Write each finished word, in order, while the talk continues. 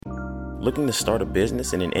Looking to start a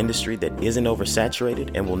business in an industry that isn't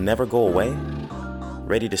oversaturated and will never go away?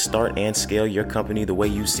 Ready to start and scale your company the way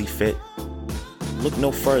you see fit? Look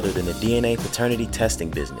no further than the DNA paternity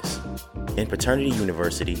testing business. In Paternity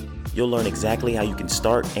University, you'll learn exactly how you can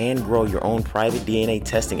start and grow your own private DNA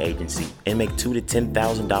testing agency and make $2,000 to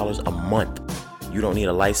 $10,000 a month. You don't need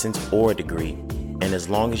a license or a degree, and as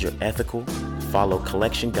long as you're ethical, follow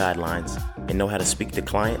collection guidelines, and know how to speak to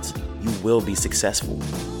clients, you will be successful.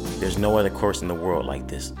 There's no other course in the world like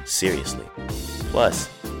this, seriously. Plus,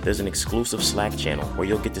 there's an exclusive Slack channel where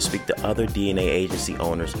you'll get to speak to other DNA agency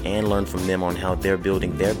owners and learn from them on how they're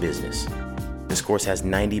building their business. This course has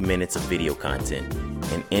 90 minutes of video content,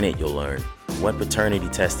 and in it you'll learn what paternity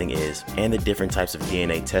testing is and the different types of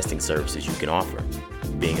DNA testing services you can offer.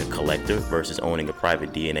 Being a collector versus owning a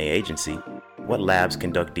private DNA agency, what labs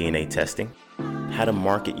conduct DNA testing, how to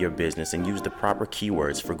market your business and use the proper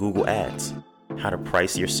keywords for Google Ads, how to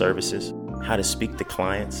price your services, how to speak to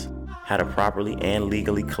clients, how to properly and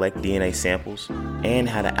legally collect DNA samples, and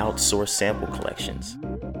how to outsource sample collections.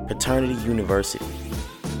 Paternity University.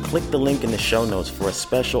 Click the link in the show notes for a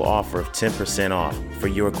special offer of 10% off for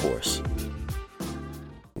your course.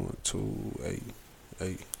 1, 2, 8,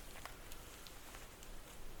 8.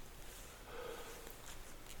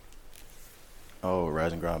 Oh,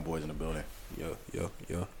 Rise and Grind boys in the building. Yeah.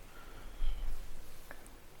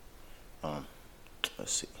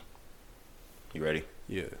 Let's see. You ready?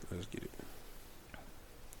 Yeah, let's get it.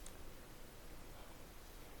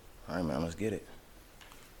 All right, man, let's get it.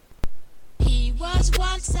 He was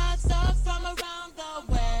once a thug from around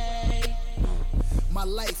the way. My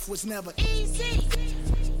life was never easy.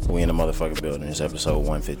 We in the motherfucking building. It's episode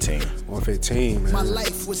 115. 115, man. My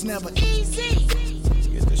life was never easy.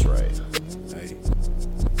 Get this right. Hey.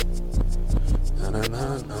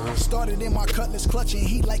 Started in my cutlass, clutching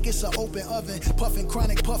heat like it's an open oven. Puffing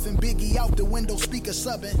chronic, puffing Biggie out the window, speaker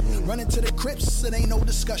subbing. Running to the Crips, it ain't no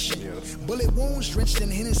discussion. Bullet wounds drenched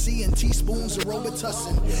in Hennessy and teaspoons of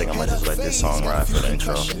Robitussin. I think I might just let this song ride for the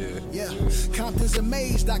intro. Yeah. Compton's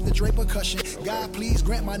amazed, Dr. Dre percussion. God, please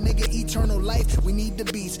grant my nigga eternal life. We need the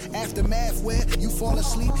beats. Aftermath where you fall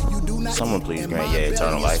asleep, you do not. Someone eat. please And grant my your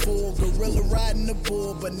eternal belly is life. full. Gorilla riding the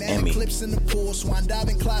bull, banana clips in the pool. Swan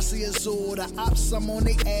diving, classy azure. The ops, I'm on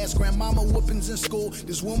they ass. Grandmama whoopings in school.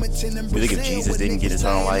 This woman in You Brazil. think if Jesus didn't get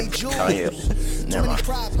eternal life, Kanye? Too many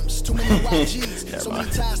problems, too many YGs. So many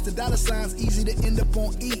ties to dollar signs, easy to end up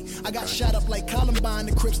on E. I got shot up like Columbine,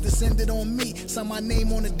 the Crips descended on me. Saw my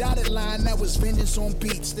name on the dotted line, that was vengeance on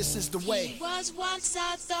beats. This is the way. He was once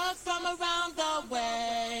a thug from around the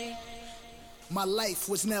way. My life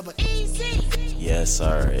was never Easy. Yes,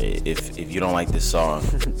 sir. If you don't like this song,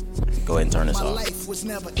 go ahead and turn this My off. life was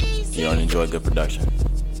never You don't enjoy good production,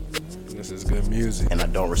 This is good music. and I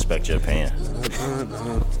don't respect your opinion.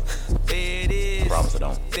 There it is. Promise I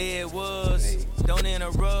don't. There it was. Don't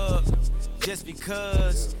interrupt. Just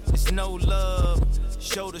because it's no love.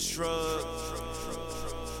 Shoulder shrug.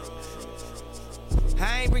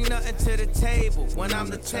 I ain't bring nothing to the table when I'm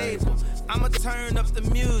the table. I'ma turn up the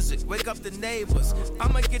music, wake up the neighbors.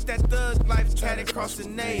 I'ma get that thug life tatted across the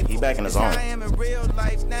navel. He back in his It's own. how I am in real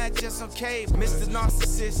life, not just on cable. Mr.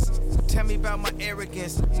 Narcissist, tell me about my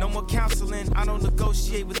arrogance. No more counseling, I don't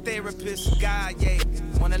negotiate with therapists. God, yeah,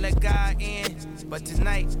 wanna let God in. But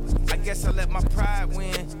tonight, I guess I let my pride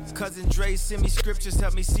win. Cousin Dre send me scriptures,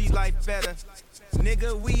 help me see life better.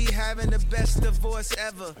 Nigga, we having the best divorce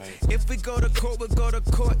ever. If we go to court, we'll go to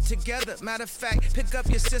court together. Matter of fact, pick up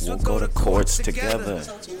your sis, we'll go to courts together.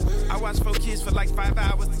 I watch 4 kids for like 5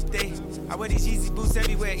 hours today. I wear these Yeezy boots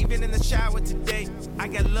everywhere, even in the shower today. I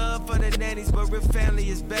got love for the nannies, but real family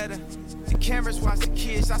is better. The cameras watch the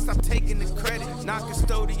kids, I stop taking the credit. Not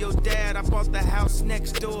custodial dad, I bought the house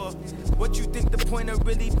next door. What you think the point of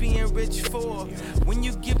really being rich for? When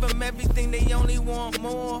you give them everything, they only want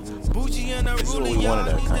more. Bougie and a This is what ruler, we y'all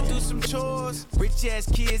wanted need out, to Kanye. do some chores. Rich ass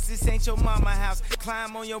kids, this ain't your mama house.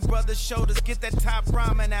 Climb on your brother's shoulders, get that top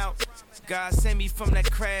ramen out. God sent me from that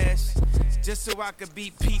crash, just so I could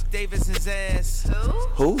beat Pete Davidson's ass.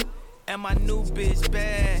 Who? And my new bitch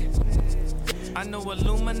bad. I know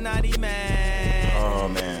Illuminati man. Oh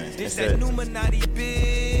man, This it's that that. Illuminati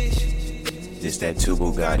bitch. This that two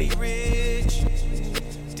Bugatti. Rich.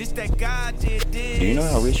 This that God did this. Do you know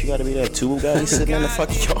how rich you gotta be to have two Bugatti sitting in the God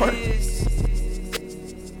fucking did yard? this.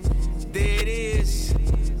 There it is.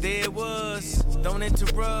 There it was. Don't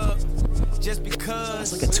interrupt. Just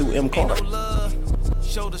because. It's like a 2M car. Ain't no love.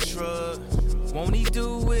 Shoulder shrug. Won't he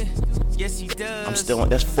do it? Yes, he does. I'm still on.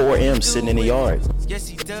 That's 4M sitting in the yard. Yes,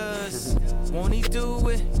 he does. Won't he do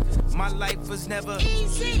it? My life was never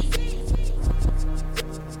Easy.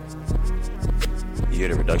 hear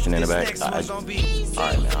the reduction in the This back? next one's gonna be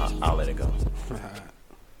Alright, man, I'll let it go.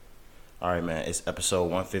 Alright, man, it's episode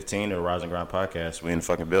 115 of the Rise and Grind podcast. We in the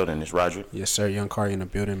fucking building. It's Roger. Yes, sir. Young Kari in the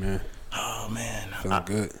building, man. Oh, man. Feeling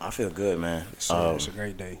good. I feel good, man. It's a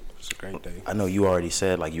great day. It's a great day. I know you already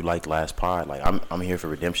said, like, you liked last pod. Like, I'm here for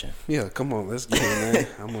redemption. Yeah, come on. Let's get it, man.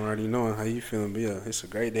 I'm already knowing how you feeling. But yeah, it's a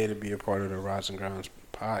great day to be a part of the Rise and Grind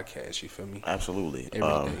podcast. You feel me? Absolutely.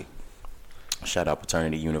 Every day. Shout out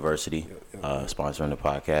Paternity University, sponsoring the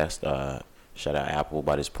podcast. Shout out Apple.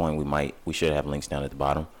 By this point, we should have links down at the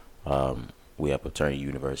bottom. We have Paternity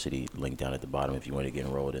University link down at the bottom if you want to get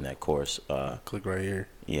enrolled in that course. Click right here.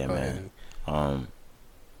 Yeah, man. Damn,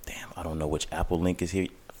 I don't know which Apple link is here.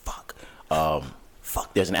 Fuck.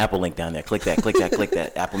 There's an Apple link down there. Click that, click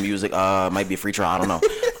that. Apple Music, might be a free trial. I don't know.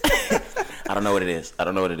 I don't know what it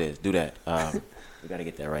is. Do that. We got to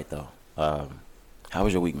get that right, though. How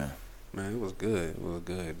was your week, man? Man, it was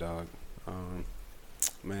good, dog.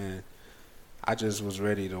 Man, I just was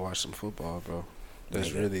ready to watch some football, bro.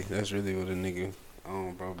 That's really what a nigga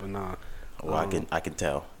on, bro. But nah. Well, I can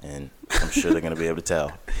tell, and I'm sure they're gonna be able to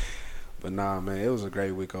tell. But nah, man, it was a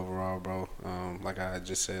great week overall, bro. Like I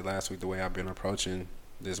just said last week, the way I've been approaching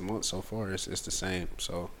this month so far, it's the same.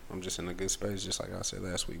 So I'm just in a good space, just like I said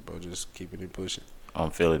last week, bro. Just keeping it pushing.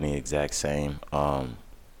 I'm feeling the exact same.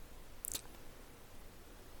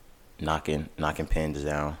 Knocking pins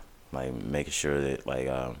down, like making sure that like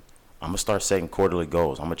I'm gonna start setting quarterly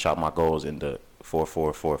goals. I'm gonna chop my goals into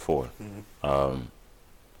 4-4-4-4.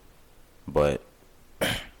 But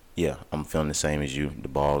yeah, I'm feeling the same as you. The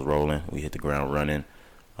ball's rolling. We hit the ground running.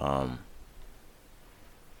 I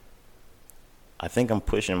think I'm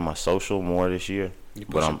pushing my social more this year. You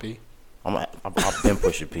pushing P? I've been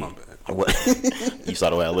pushing P. My bad. You saw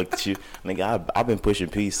the way I looked at you, nigga. I've been pushing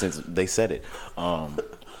P since they said it.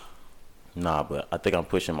 Nah, but I think I'm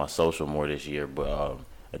pushing my social more this year. But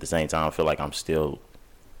at the same time, I feel like I'm still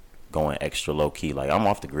going extra low key. Like I'm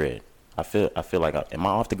off the grid. I feel like am I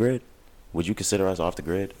off the grid? Would you consider us off the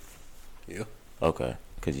grid? Yeah. Okay,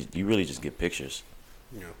 because you really just get pictures.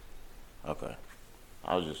 Yeah. Okay,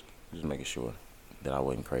 I was just making sure that I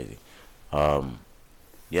wasn't crazy. You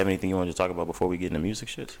have anything you want to talk about before we get into music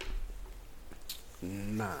shit?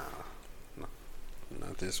 Nah, no,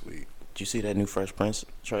 not this week. Did you see that new Fresh Prince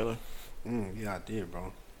trailer? Yeah, I did,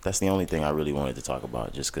 bro. That's the only thing I really wanted to talk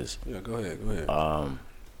about, just because. Yeah, go ahead.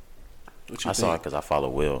 I saw it because I follow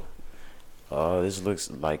Will. This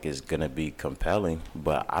looks like it's gonna be compelling,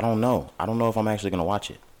 but I don't know. I don't know if I'm actually gonna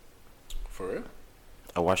watch it. For real?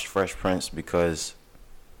 I watched Fresh Prince because,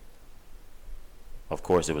 of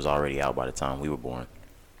course, it was already out by the time we were born.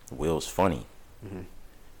 Will's funny. Mm-hmm.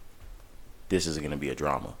 This is gonna be a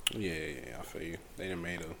drama. Yeah, I feel you. They done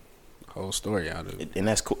made a whole story out of it. And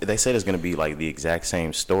that's cool. They said it's gonna be like the exact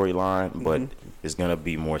same storyline, but it's gonna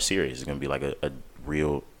be more serious. It's gonna be like a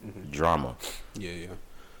real drama. Yeah.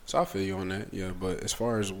 So I feel you on that. Yeah, but as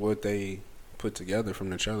far as what they put together from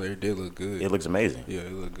the trailer, it did look good. It looks amazing. Yeah,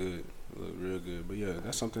 it looked good. It looked real good. But yeah,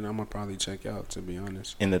 that's something I'm gonna probably check out, to be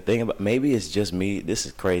honest. And the thing about, maybe it's just me. This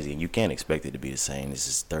is crazy, and you can't expect it to be the same. This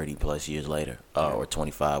is 30 plus years later, or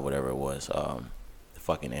 25, whatever it was. The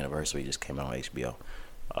fucking anniversary just came out on HBO.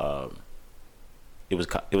 It was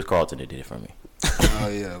Carlton that did it for me. Oh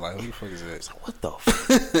yeah, like who the fuck is that? So what the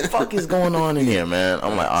fuck is going on in here, man?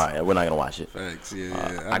 I'm like, all right, we're not gonna watch it. Facts,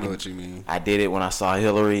 yeah. I know what you mean. I did it when I saw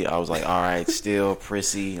Hillary. I was like, all right, still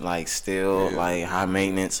prissy, like still like high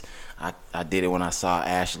maintenance. I did it when I saw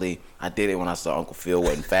Ashley. I did it when I saw Uncle Phil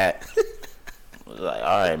wasn't fat. I was like,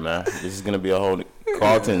 all right, man, this is gonna be a whole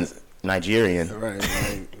Carlton's Nigerian. Right,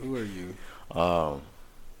 like, who are you?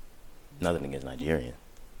 Nothing against Nigerian.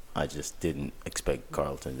 I just didn't expect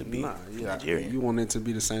Carlton to be Nigerian. You want it to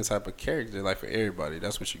be the same type of character, like for everybody.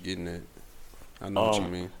 That's what you're getting at. I know what you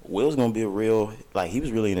mean. Will's gonna be a real, like he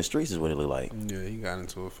was really in the streets, is what it looked like. Yeah, he got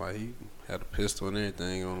into a fight. He had a pistol and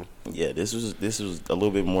everything on him. Yeah, this was a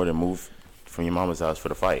little bit more than move from your mama's house for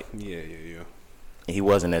the fight. Yeah. He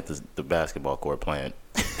wasn't at the basketball court playing.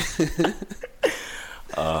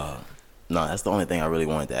 No, that's the only thing I really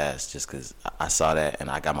wanted to ask, just because I saw that and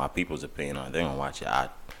I got my people's opinion on it. They're gonna watch it.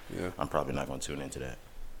 I'm probably not gonna tune into that.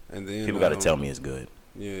 And then people got to tell me it's good.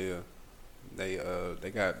 Yeah. They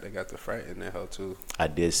got the frat in there too. I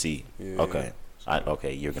did see. Yeah, okay.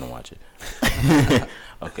 Okay, you're gonna watch it.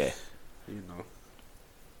 Okay. You know.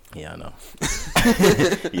 Yeah, I know.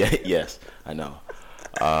 Yes, I know.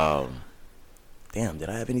 Damn, did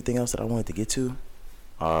I have anything else that I wanted to get to?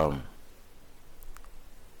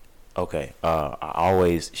 Okay. I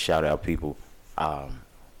always shout out people.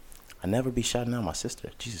 I never be shouting out my sister.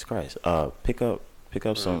 Jesus Christ. Pick up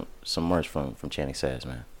some merch from Channing Sass,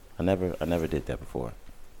 man. I never did that before.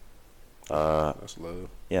 That's love.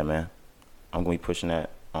 Yeah, man. I'm gonna be pushing that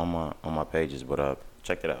on my pages, but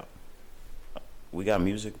check it out. We got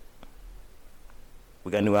music.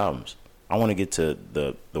 We got new albums. I want to get to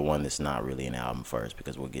the one that's not really an album first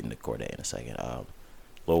because we'll get into Corday in a second.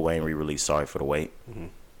 Lil Wayne re-released "Sorry for the Wait." Mm-hmm.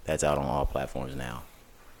 That's out on all platforms now.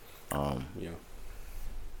 Yeah.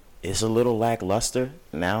 It's a little lackluster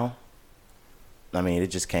now. I mean, it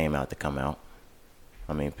just came out to come out.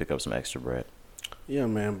 I mean, pick up some extra bread. Yeah,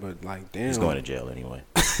 man, but like, damn. He's going to jail anyway.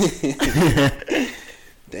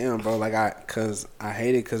 Damn, bro, like cause I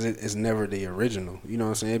hate it because it's never the original. You know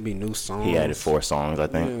what I'm saying? It'd be new songs. He added 4 songs, I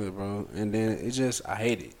think. Yeah, bro. And then it just, I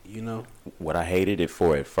hate it, you know? What I hated it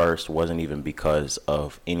for at first wasn't even because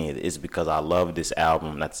of any of it. It's because I love this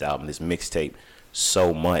album, this mixtape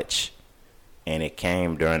so much. And it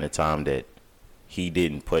came during the time that he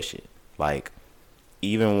didn't push it. Like,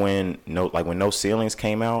 even when No Ceilings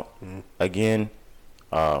came out again,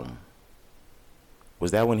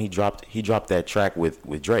 was that when he dropped that track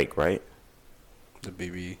with Drake, right? The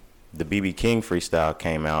BB King freestyle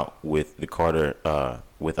came out with the Carter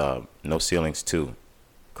with No Ceilings 2,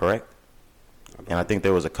 correct? And I think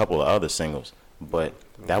there was a couple of other singles, but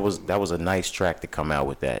that was a nice track to come out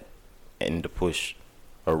with that and to push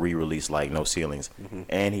a re-release like No Ceilings.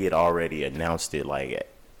 And he had already announced it like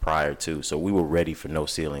prior to, so we were ready for No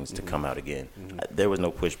Ceilings to come out again. There was no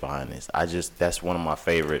push behind this. That's one of my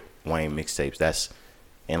favorite Wayne mixtapes. That's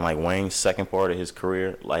in like Wayne's second part of his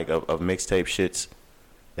career, like of mixtape shits.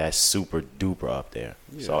 That's super duper up there.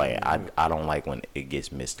 Yeah, so like I don't like when it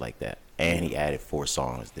gets missed like that. And he added 4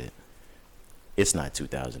 songs that it's not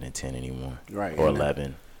 2010 anymore, right? Or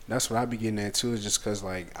 11. That's what I be getting at too. Is just because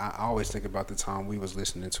like I always think about the time we was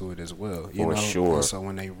listening to it as well. You For know? sure. And so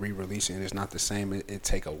when they re-release it, and it's not the same. It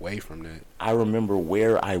take away from that. I remember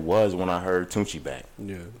where I was when I heard Tunchi back.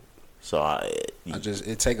 Yeah. So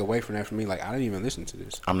it take away from that for me. Like I didn't even listen to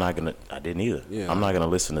this. I didn't either. Yeah. I'm not gonna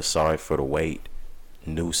listen to Sorry for the Wait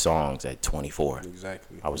new songs at 24.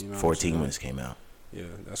 Exactly. I was 14 when this came out. Yeah,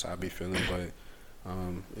 that's how I be feeling. But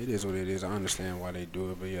it is what it is. I understand why they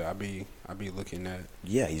do it. But yeah, I be looking at.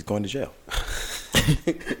 Yeah, he's going to jail.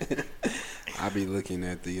 I be looking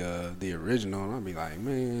at the original and I be like,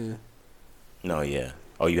 man. No, yeah.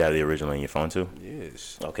 Oh, you have the original in your phone too?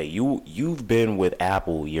 Yes. Okay, you've been with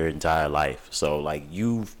Apple your entire life, so like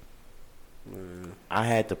I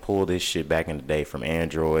had to pull this shit back in the day from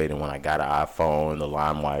Android, and when I got an iPhone, the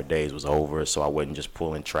LimeWire days was over, so I wasn't just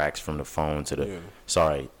pulling tracks from the phone to the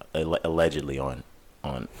allegedly on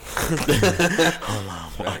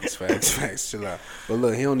facts, chill out. But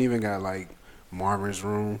look, he don't even got like Marvin's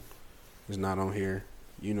Room. It's not on here,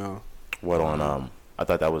 you know. What on I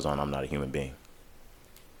thought that was on I'm Not a Human Being.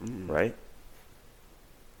 Right?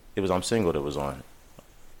 It was I'm Single that was on.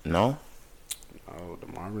 No? Oh, the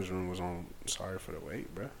Marvin's Room was on Sorry for the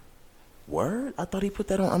Wait, bro. Word? I thought he put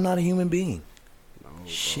that on I'm Not a Human Being. No.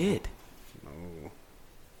 Shit. Bro. No.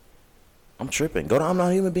 I'm tripping. Go to I'm Not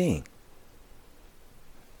a Human Being.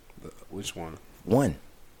 Which one? One.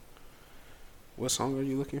 What song are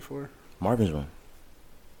you looking for? Marvin's Room.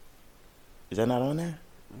 Is that not on there?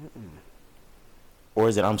 Or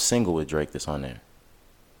is it I'm Single with Drake that's on there?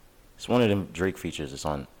 It's one of them Drake features that's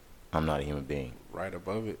on I'm Not a Human Being. Right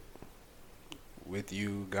above it. With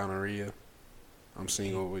You, Gonorrhea. I'm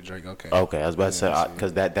Single with Drake. Okay. Okay, I was about to say,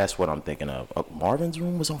 because that's what I'm thinking of. Marvin's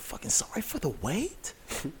Room was on fucking Sorry for the Wait?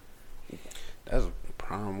 That's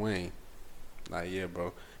prime Wayne. Like, yeah,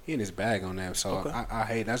 bro. He in his bag on that. So okay. I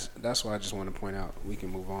hate, that's why I just want to point out. We can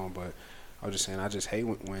move on, but I was just saying, I just hate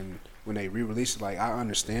when they re-release it. Like, I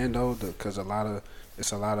understand though, because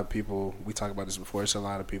it's a lot of people. We talked about this before. It's a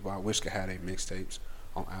lot of people I wish could have their mixtapes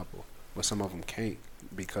on Apple, but some of them can't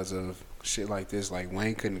because of shit like this. Like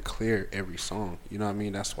Wayne couldn't clear every song. You know what I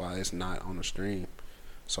mean? That's why it's not on the stream.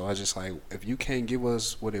 So I just like, if you can't give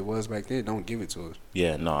us what it was back then, don't give it to us.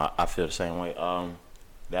 Yeah, no, I feel the same way.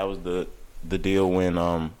 That was the deal when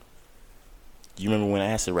you remember when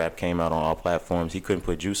Acid Rap came out on all platforms, he couldn't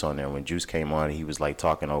put Juice on there. When Juice came on, he was like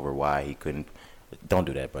talking over why he couldn't. Don't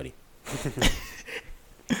do that, buddy.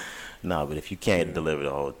 No, but if you can't deliver the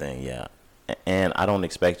whole thing, yeah. And I don't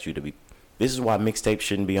expect you to be. This is why mixtapes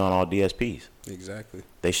shouldn't be on all DSPs. Exactly.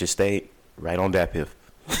 They should stay right on DatPiff.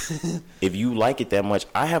 If you like it that much,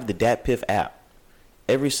 I have the DatPiff app.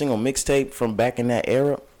 Every single mixtape from back in that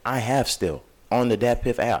era, I have still on the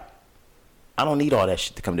DatPiff app. I don't need all that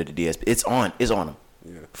shit to come to the DSP. It's on them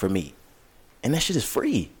for me. And that shit is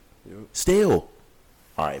free. Yep. Still.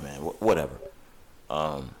 All right, man. Whatever.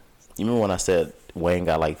 You remember when I said Wayne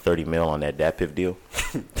got like 30 mil on that DatPiff deal?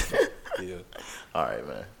 Yeah. All right,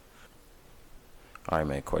 man. All right,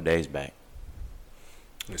 man. Corday's back.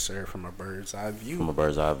 Yes, sir. From a bird's eye view. From a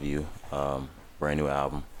bird's eye view. Brand new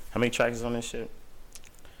album. How many tracks is on this shit?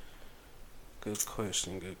 Good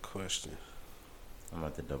question. Good question. I'm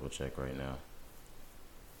about to double check right now.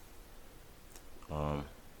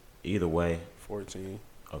 Either way. 14.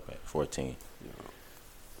 Okay, 14. Yeah.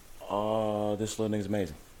 Oh, this little nigga's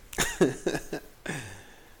amazing.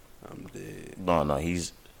 I'm dead. No,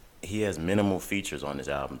 he has minimal features on this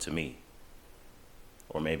album to me.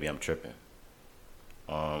 Or maybe I'm tripping.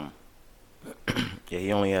 Yeah,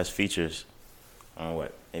 he only has features on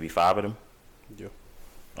what? Maybe 5 of them? Yeah.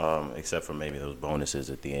 Except for maybe those bonuses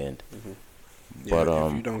at the end. Mm-hmm. Yeah, But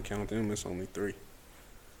if you don't count them, it's only 3.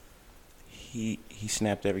 He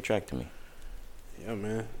snapped every track to me. Yeah,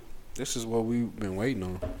 man. This is what we've been waiting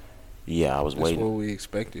on. Yeah, I was waiting. That's what we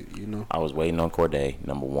expected, you know. I was waiting on Corday,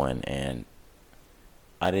 number 1, and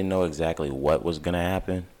I didn't know exactly what was gonna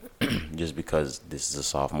happen, just because this is a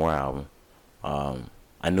sophomore album.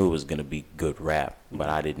 I knew it was gonna be good rap, but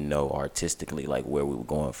I didn't know artistically like where we were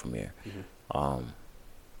going from here. Mm-hmm.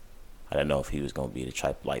 I didn't know if he was gonna be the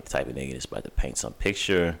type of nigga that's about to paint some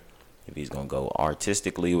picture. If he's gonna go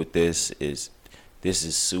artistically with this is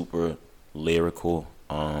super lyrical.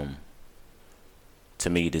 To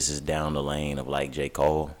me, this is down the lane of like J.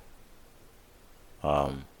 Cole.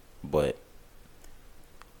 But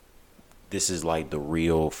this is like the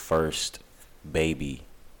real first baby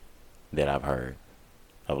that I've heard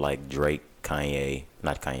of like Drake, Drake,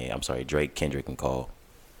 Kendrick, and Cole.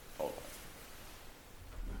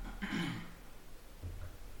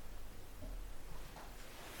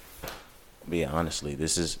 But yeah, honestly,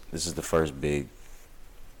 this is the first big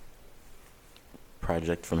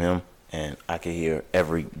project from him, and I can hear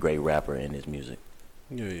every great rapper in his music.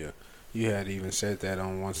 Yeah. You had even said that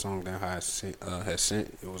on one song that I had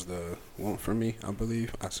sent. It was the "Want For Me," I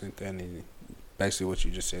believe. I sent that, and basically what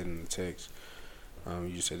you just said in the text. You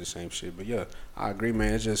just said the same shit. But yeah, I agree,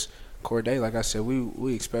 man. It's just Corday, like I said,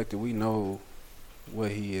 we expected, we know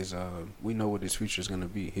what he is. We know what his future is gonna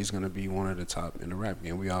be. He's gonna be one of the top in the rap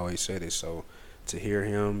game. We always said it. So to hear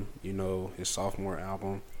him, you know, his sophomore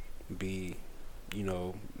album be, you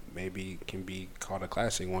know, maybe can be called a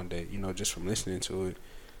classic one day. You know, just from listening to it.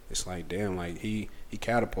 It's like, damn, like he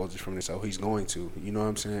catapulted from this. So he's going to, you know what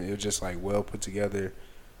I'm saying? It was just like well put together.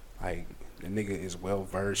 Like the nigga is well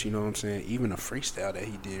versed, you know what I'm saying? Even the freestyle that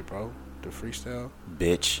he did, bro. The freestyle,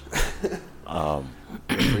 bitch. The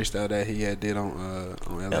freestyle that he had did on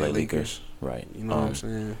LA Leakers. Right. You know what I'm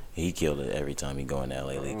saying? He killed it every time he go in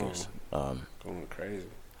LA Leakers. Going crazy.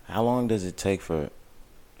 How long does it take for?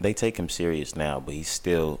 They take him serious now, but he's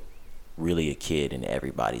still really a kid in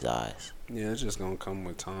everybody's eyes. Yeah, it's just gonna come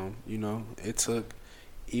with time. You know, it took,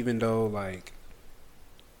 even though like,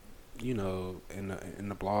 you know, in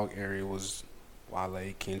the blog area was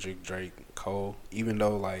Wale, Kendrick, Drake, Cole. Even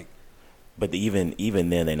though like, but even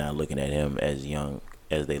then they're not looking at him as young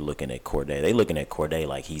as they looking at Corday. They looking at Corday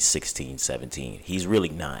like he's 16, 17. He's really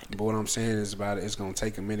not. But what I'm saying is about it. It's gonna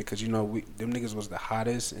take a minute because you know them niggas was the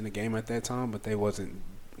hottest in the game at that time, but they wasn't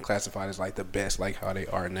classified as like the best like how they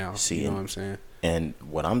are now. See, you know what I'm saying? And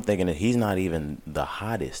what I'm thinking is he's not even the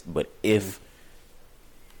hottest, but if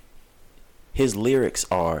his lyrics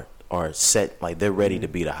are set like they're ready to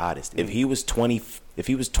be the hottest. If he was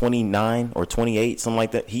 29 or 28, something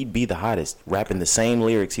like that, he'd be the hottest, rapping the same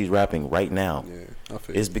lyrics he's rapping right now. Yeah, I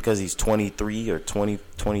feel it's because he's 23 or 20,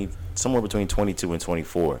 somewhere between 22 and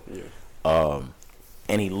 24. Yeah.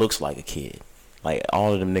 And he looks like a kid. Like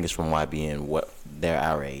all of them niggas from YBN, they're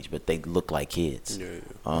our age, but they look like kids. Yeah.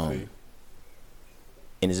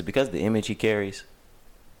 And is it because of the image he carries?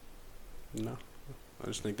 No. I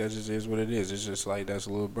just think that just is what it is. It's just like that's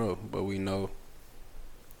a little bro, but we know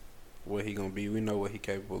what he gonna be. We know what he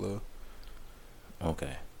capable of.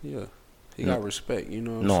 Okay. Yeah. He got respect, you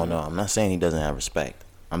know what I'm saying? No, I'm not saying he doesn't have respect.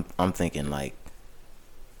 I'm thinking like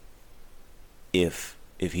if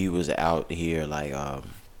he was out here like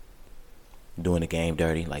doing the game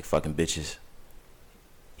dirty, like fucking bitches,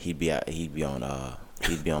 he'd be on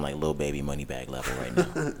like Lil Baby Moneybag level right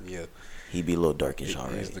now. Yeah. He'd be a little darkish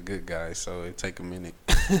already. He's the good guy, so it take a minute.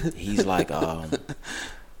 He's like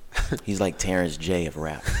Terrence J of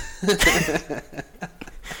rap.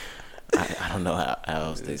 I don't know how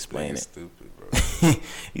else to explain it. Stupid, bro.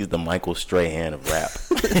 He's the Michael Strahan of rap.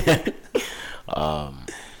 Hell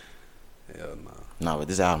no. No, but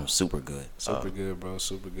this album's super good. Super good, bro.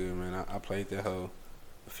 Super good, man. I played that hoe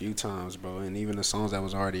a few times, bro. And even the songs that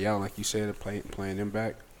was already out, like you said, playing them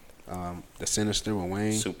back. The Sinister with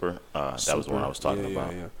Wayne. Super. That was the one I was talking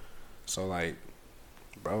about. Yeah. So, like,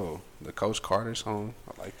 Bro, the Coach Carter song,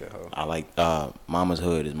 I like that hoe. I like Mama's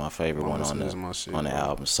Hood is my favorite Mama's one Hood is my shit, on the bro.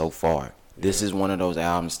 album so far. Yeah. This is one of those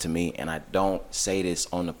albums to me, and I don't say this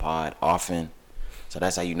on the pod often, so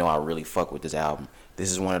that's how you know I really fuck with this album.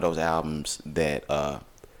 This is one of those albums that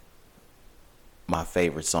my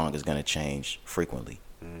favorite song is gonna change frequently.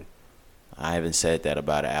 I haven't said that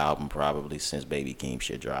about an album probably since Baby Keem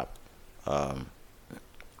shit dropped,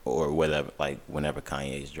 or whatever, like whenever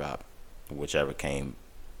Kanye's dropped, whichever came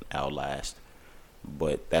out last.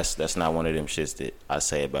 But that's not one of them shits that I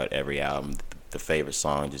say about every album. The favorite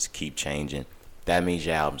song just keep changing. That means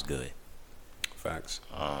your album's good. Facts.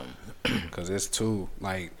 Cause it's two.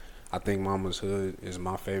 Like, I think Mama's Hood is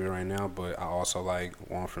my favorite right now, but I also like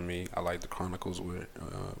One For Me. I like the Chronicles with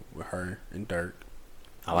her and Dirk.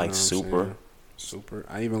 I like Super. Super.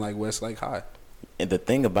 I even like Westlake High. And the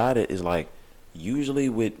thing about it is, like, usually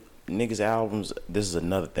with niggas' albums, this is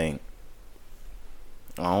another thing.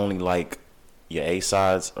 I only like your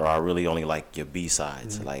A-sides, or I really only like your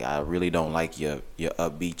B-sides. Like, I really don't like your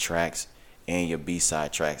upbeat tracks and your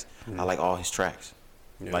B-side tracks. I like all his tracks.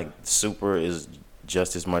 Yeah. Like, Super is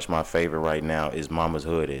just as much my favorite right now as Mama's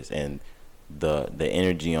Hood is. And the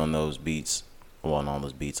energy on those beats,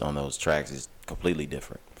 on those tracks is completely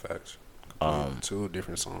different. Facts. Two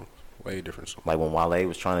different songs. Way different songs. Like, when Wale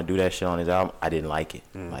was trying to do that shit on his album, I didn't like it.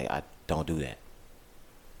 Like, I don't do that.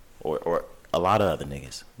 Or a lot of other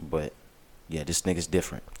niggas. But yeah, this nigga's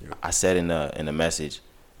different. Yeah. I said in the message,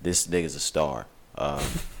 this nigga's a star.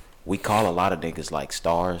 We call a lot of niggas like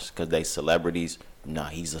stars because they celebrities. Nah,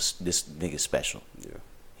 this nigga's special. Yeah.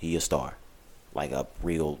 He a star, like up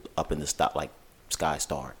in the stop, like sky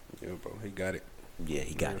star. Yeah, bro. He got it. Yeah,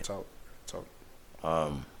 he got it. Talk.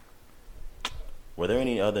 Were there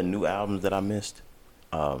any other new albums that I missed?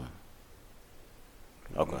 Okay.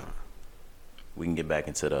 Nah. We can get back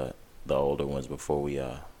into the older ones before we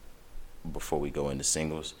go into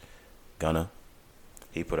singles. Gunna,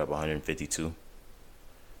 he put up 152.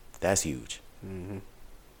 That's huge. Mm-hmm.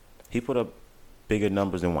 He put up bigger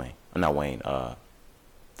numbers than Wayne. Not Wayne.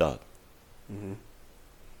 Thug. Mm-hmm.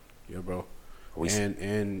 Yeah, bro. We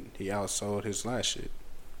And he outsold his last shit.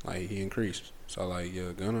 Like, he increased. So, like,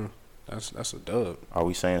 yeah, Gunna, that's a dub. Are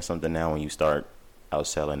we saying something now when you start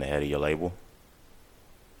outselling the head of your label?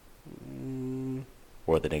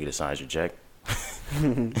 Or the nigga that signs your check?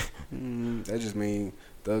 That just mean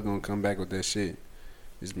Thug gonna come back with that shit.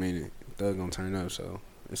 Just mean Thug gonna turn up, so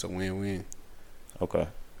it's a win-win. Okay.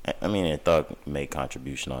 I mean, and Thug made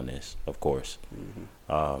contribution on this, of course.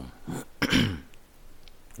 Gunna's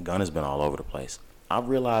been all over the place. I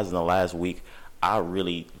realized in the last week, I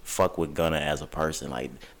really fuck with Gunna as a person. Like,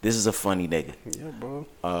 this is a funny nigga. Yeah, bro.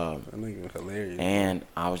 That nigga hilarious. And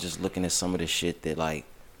I was just looking at some of the shit that, like,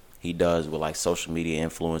 he does with, like, social media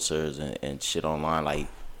influencers and shit online. Like,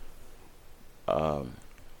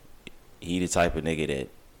 he the type of nigga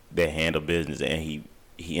that handle business and he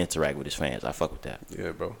interact with his fans. I fuck with that.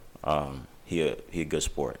 Yeah, bro. He a good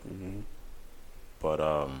sport. Mm-hmm.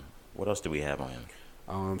 But what else do we have on him?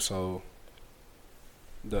 So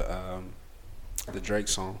the Drake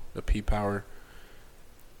song, the P Power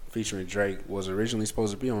featuring Drake, was originally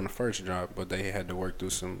supposed to be on the first drop, but they had to work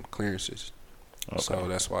through some clearances. Okay. So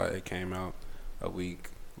that's why it came out a week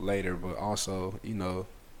later. But also, you know,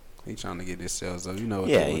 he trying to get his sales up. You know,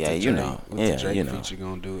 Yeah, the Drake feature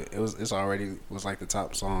gonna do. It's already was like the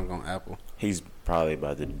top song on Apple. He's probably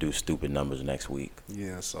about to do stupid numbers next week.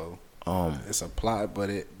 Yeah, so it's a plot, but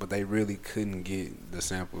they really couldn't get the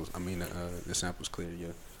samples. I mean, the samples clear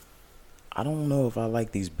yet. I don't know if I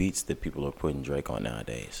like these beats that people are putting Drake on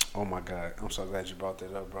nowadays. Oh my God, I'm so glad you brought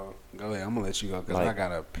that up, bro. Go ahead, I'm gonna let you go because Like, I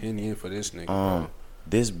got an opinion for this nigga. Bro.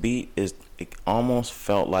 This beat it almost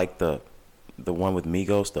felt like the one with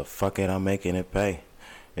Migos, the fuck it, I'm making it pay.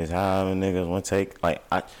 Is how the niggas want to take. Like,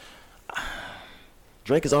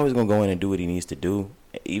 Drake is always gonna go in and do what he needs to do,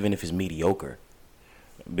 even if it's mediocre,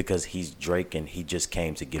 because he's Drake and he just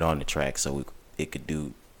came to get on the track so it could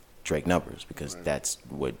do Drake numbers, because that's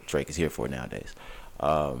what Drake is here for nowadays.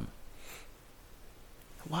 Why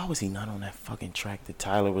was he not on that fucking track that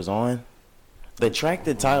Tyler was on? The track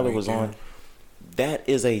that Tyler was on, that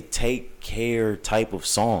is a take care type of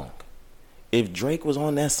song. If Drake was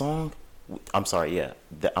on that song, I'm sorry,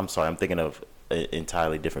 I'm thinking of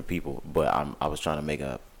entirely different people, but I was trying to make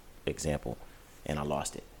a example and I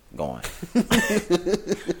lost it. Go on.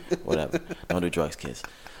 Whatever. Don't do drugs, kids.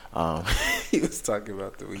 He was talking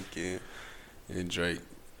about The Weeknd and Drake.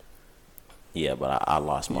 Yeah, but I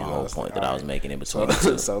lost my whole point that I was making in between.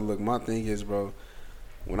 So look, my thing is, bro,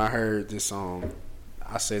 when I heard this song,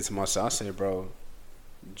 I said to myself, bro,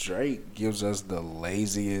 Drake gives us the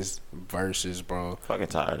laziest verses, bro. Fucking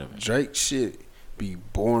tired of it. Drake shit be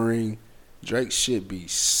boring. Drake shit be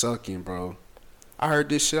sucking, bro. I heard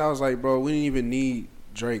this shit. I was like, bro, we didn't even need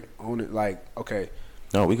Drake on it. Like, okay.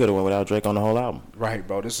 No, we could have went without Drake on the whole album. Right,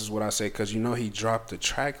 bro. This is what I say. Because, he dropped the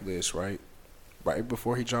track list, right? Right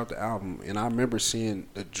before he dropped the album. And I remember seeing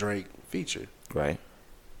the Drake feature. Right.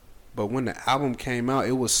 But when the album came out,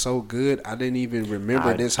 it was so good. I didn't even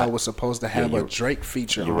remember how it was supposed to have a Drake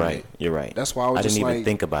feature You're on right. it. You're right. That's why I didn't even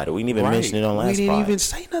think about it. We didn't even mention it on last We didn't pod. even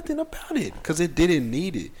say nothing about it because it didn't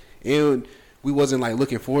need it. And we wasn't like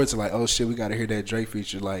looking forward to like, oh shit, we got to hear that Drake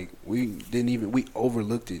feature. Like we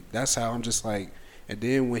overlooked it. That's how I'm just like. And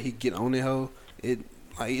then when he get on the hell, it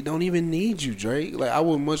don't even need you, Drake. Like I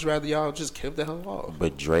would much rather y'all just kept the hell off.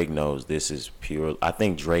 But Drake knows this is pure. I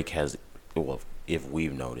think Drake has. Well, if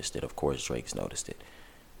we've noticed it, of course Drake's noticed it.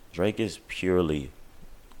 Drake is purely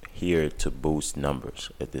here to boost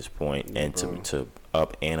numbers at this point and to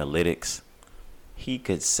up analytics. He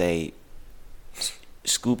could say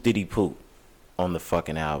 "Scoop Diddy Poop" on the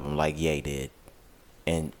fucking album like Ye did,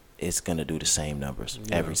 and it's gonna do the same numbers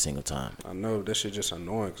every single time. I know that shit just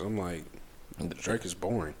annoying because I'm like, Drake is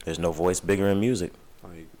boring. There's no voice bigger in music.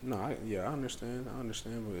 Like no, I understand,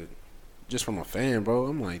 but just from a fan, bro,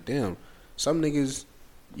 I'm like, damn. Some niggas,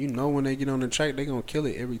 when they get on the track, they gonna kill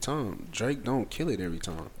it every time. Drake don't kill it every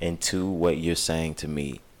time. And to what you're saying to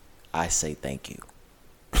me, I say thank you.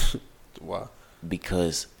 Why?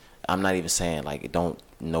 Because I'm not even saying like don't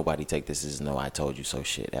nobody take this as no I told you so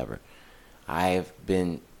shit ever. I've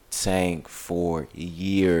been saying for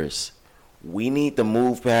years we need to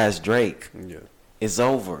move past Drake. Yeah. It's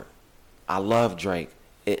over. I love Drake.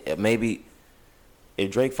 It maybe if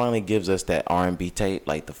Drake finally gives us that R&B tape,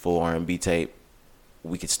 like the full R&B tape,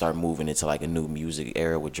 we could start moving into like a new music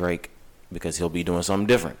era with Drake because he'll be doing something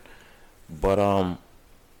different. But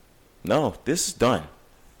no, this is done.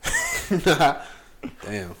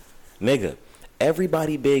 Damn. Nigga,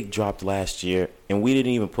 everybody big dropped last year and we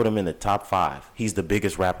didn't even put him in the top 5. He's the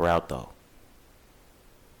biggest rapper out though.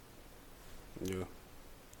 Yeah.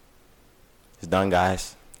 It's done,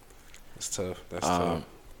 guys. That's tough. That's tough.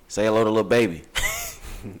 Say hello to Lil Baby.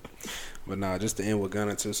 But nah, just to end with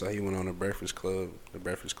Gunna too. So he went on the Breakfast Club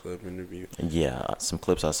interview. Yeah, some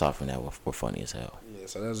clips I saw from that were funny as hell. Yeah,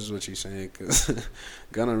 so that's just what you saying, cause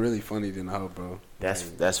Gunna really funny than the hoe, bro.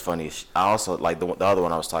 That's funny. I also like the other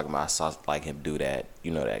one I was talking about. I saw like him do that.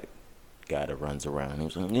 You know that guy that runs around. He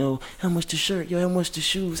was like, how much the shirt? How much the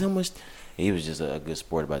shoes? How much? He was just a good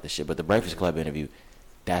sport about the shit. But the Breakfast Club interview,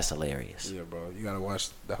 that's hilarious. Yeah, bro. You gotta watch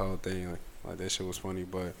the whole thing. Like that shit was funny,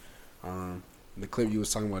 but the clip you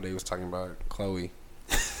was talking about, they was talking about Chloe,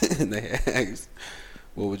 and they asked,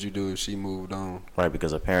 "What would you do if she moved on?" Right,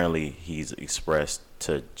 because apparently he's expressed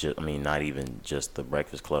to, not even just the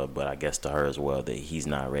Breakfast Club, but I guess to her as well, that he's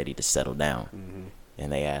not ready to settle down. Mm-hmm.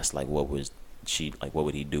 And they asked, like, what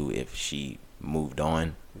would he do if she moved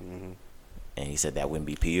on? Mm-hmm. And he said that wouldn't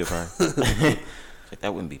be P of her. Like,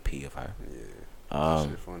 that wouldn't be P of her. Yeah,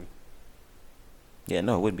 shit funny. Yeah,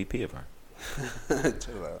 no, it wouldn't be P of her.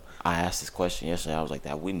 Chill out. I asked this question yesterday. I was like,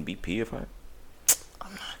 that wouldn't be P of her?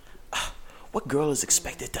 I'm not. What girl is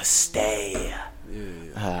expected to stay?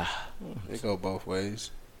 Yeah. It go both ways.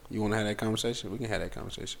 You want to have that conversation? We can have that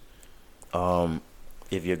conversation.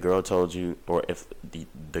 If your girl told you, or if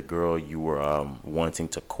the girl you were wanting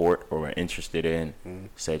to court or were interested in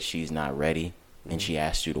said she's not ready and she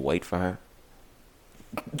asked you to wait for her?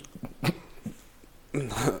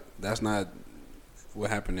 That's not what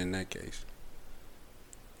happened in that case.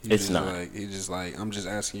 It's not. He's just like, I'm just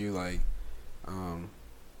asking you, like,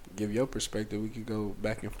 give your perspective. We could go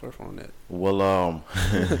back and forth on that. Well,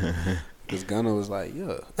 because Gunna was like,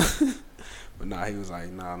 yeah. But nah, he was like,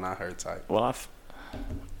 nah, not her type. Well,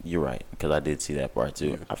 you're right, because I did see that part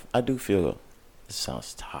too. Yeah. I do feel, this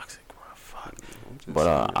sounds toxic, bro. Fuck.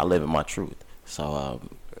 But I live in my truth. So,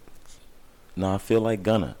 no, I feel like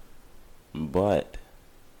Gunna. But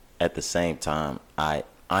at the same time, I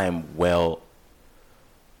am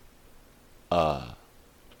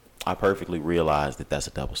I perfectly realize that that's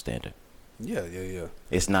a double standard. Yeah.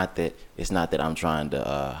 It's not that I'm trying to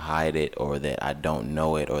hide it or that I don't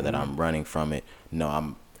know it or that I'm running from it. No,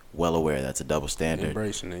 I'm well aware that's a double standard.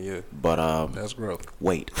 Embracing it, yeah. But that's growth.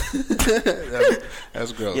 Wait.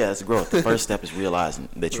 that's growth. Yeah, that's growth. The first step is realizing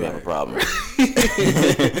that you have a problem.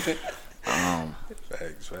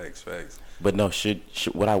 Facts. But no, should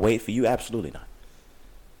would I wait for you? Absolutely not.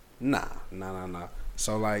 Nah.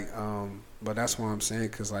 So like, but that's what I'm saying,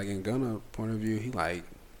 cause like in Gunna point of view, he like,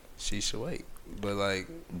 she should wait. But like,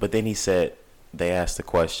 but then he said, they asked the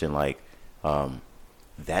question like,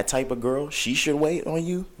 that type of girl, she should wait on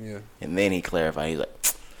you. Yeah. And then he clarified. He's like,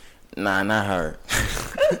 nah, not her.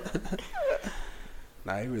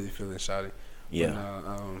 Nah, he really feeling shawty. Yeah.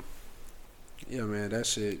 But, yeah, man, that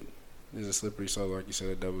shit is a slippery slope, like you said,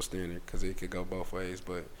 a double standard, because it could go both ways.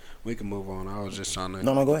 But we can move on. I was just trying to.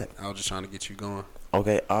 No, go ahead. I was just trying to get you going.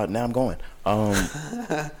 Okay. Now I'm going.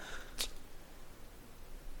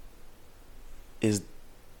 Is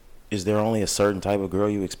there only a certain type of girl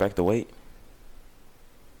you expect to wait?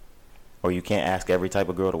 Or you can't ask every type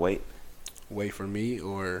of girl to wait? Wait for me,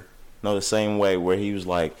 or No, the same way where he was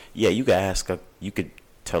like, yeah, you could ask her, you could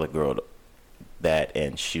tell a girl that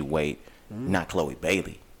and she wait. Not Chloe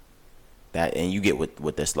Bailey. That, and you get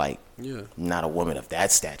with this, like, yeah, not a woman of that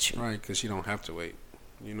stature. right? Because she don't have to wait.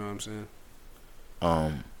 You know what I'm saying?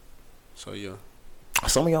 So yeah,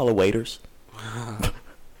 Some of y'all are waiters.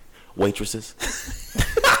 Waitresses.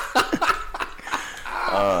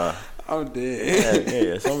 I'm dead.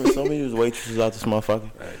 Yeah. Some of you is waitresses out this motherfucker.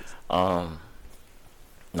 Right.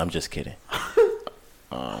 I'm just kidding.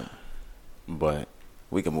 But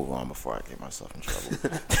we can move on before I get myself in trouble.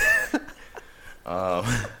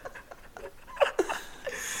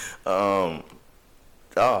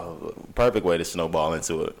 Perfect way to snowball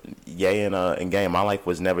into it. Ye and Game. My life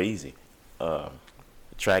was never easy.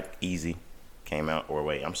 Track Easy came out. Or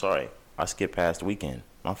wait, I'm sorry. I skipped past the Weekend.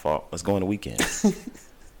 My fault. Let's go in the Weekend.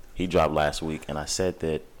 He dropped last week, and I said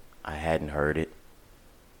that I hadn't heard it.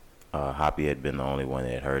 Hoppy had been the only one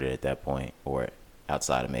that had heard it at that point, or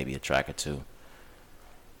outside of maybe a track or two.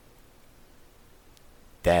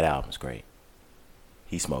 That album's great.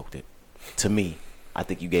 He smoked it. To me, I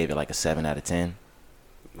think you gave it like a 7 out of 10.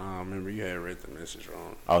 Nah, remember you had read the message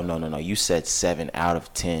wrong. Oh, no. You said 7 out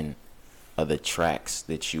of 10 of the tracks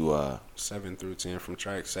that you 7 through 10, from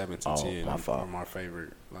track 7 to 10 my fault. are my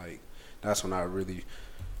favorite. Like, that's when I really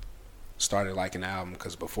started liking the album,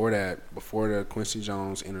 because before the Quincy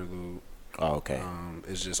Jones interlude,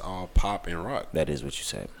 it's just all pop and rock. That is what you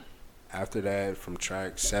said. After that, from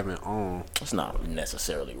track 7 on, It's not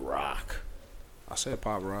necessarily rock. I said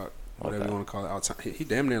pop rock, whatever Okay. you want to call it. He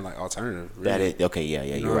damn near like alternative. Really. That is okay. Yeah.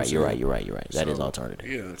 You know You're what right. I'm You're saying? right. That is So,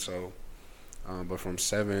 alternative. Yeah. So, but from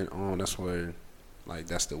 7 on, that's where, like,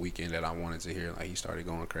 that's the Weekend that I wanted to hear. Like, he started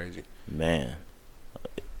going crazy. Man,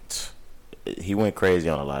 he went crazy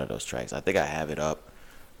on a lot of those tracks. I think I have it up,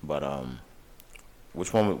 but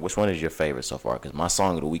which one is your favorite so far? Because my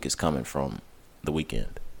song of the week is coming from The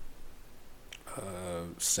Weeknd.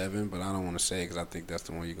 7, but I don't want to say it because I think that's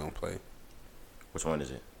the one you're gonna play. Which one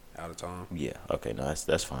is it? Out of Time. Yeah. Okay. No,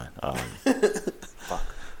 that's fine. Fuck.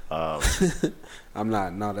 I'm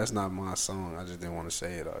not. No, that's not my song. I just didn't want to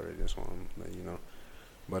say it already. Just want to let you know.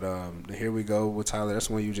 But the Here We Go with Tyler. That's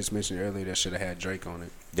one you just mentioned earlier. That should have had Drake on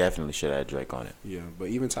it. Definitely should have had Drake on it. Yeah, but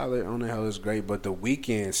even Tyler on the hell is great. But the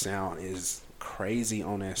Weeknd sound is crazy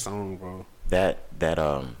on that song, bro. That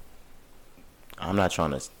I'm not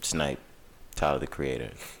trying to snipe Tyler the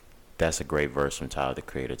Creator. That's a great verse from Tyler the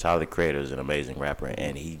Creator. Tyler the Creator is an amazing rapper,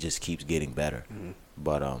 and he just keeps getting better. Mm-hmm.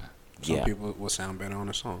 But Some people will sound better on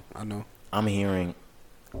the song. I know. I'm hearing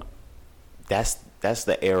that's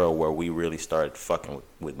the era where we really started fucking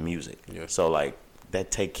with music. Yeah. So like that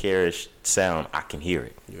Take Care-ish sound, I can hear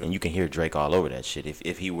it, Yeah. and you can hear Drake all over that shit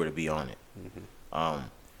if he were to be on it. Mm-hmm.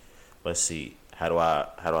 Let's see. How do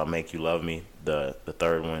I Make You Love Me? The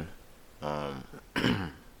third one.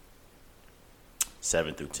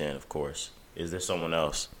 7 through 10, of course. Is there someone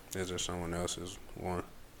else? Is there someone else's one?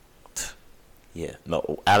 Yeah,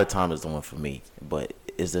 no. Out of Time is the one for me. But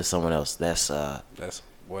is there someone else? That song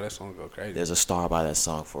go crazy. There's a star by that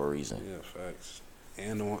song for a reason. Yeah, facts.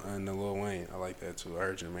 And the Lil Wayne, I like that too. I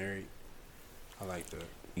Heard You're Married. I like that.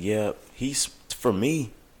 Yeah, for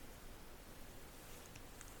me.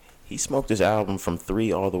 He smoked this album from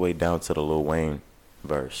 3 all the way down to the Lil Wayne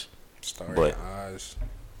verse. Starry But Eyes.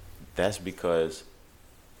 that's because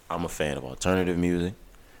I'm a fan of alternative music.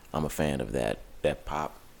 I'm a fan of that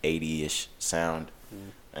pop 80-ish sound,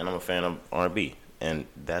 and I'm a fan of R&B. And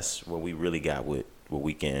that's what we really got with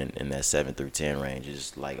Weeknd in that 7 through 10 range,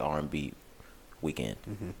 is like R&B Weeknd.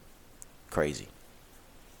 Crazy.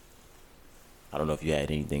 I don't know if you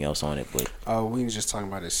had anything else on it, but We was just talking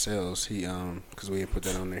about his sales. He because we didn't put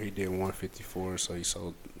that on there. He did 154, so he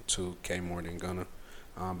sold 2K more than Gunna.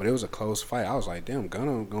 But it was a close fight. I was like, damn,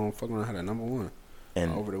 Gunna gonna fuck around had a number 1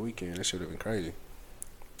 and over the Weekend. That should have been crazy.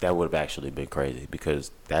 that would have actually been crazy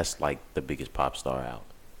because that's like the biggest pop star out.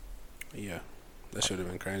 Yeah, that should have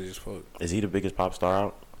been crazy as fuck. Is he the biggest pop star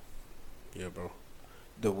out? Yeah, bro.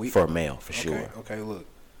 For a male, for sure. Okay, look.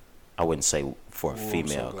 I wouldn't say for a Oh, I'm so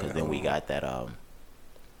female, because glad. then we got that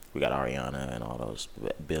we got Ariana and all those,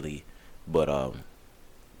 Billy, but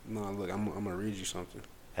No, look, I'm gonna read you something.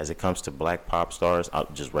 As it comes to black pop stars,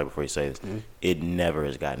 just right before you say this, it never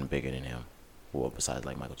has gotten bigger than him. Well, besides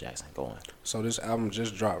like Michael Jackson. Go on. So this album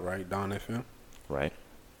just dropped, right? Dawn FM. Right.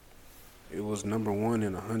 It was number 1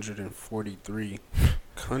 in 143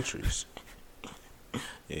 countries.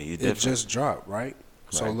 Yeah, you It just dropped, right?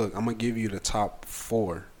 So Right. look, I'm gonna give you the top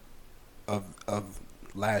 4 of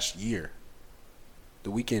last year.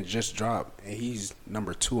 The Weeknd just dropped, and he's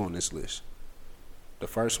number 2 on this list. The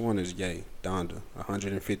first one is Ye, Donda,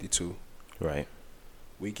 152. Right.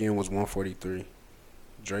 Weeknd was 143.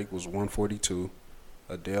 Drake was 142.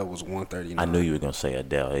 Adele was 139. I knew you were gonna say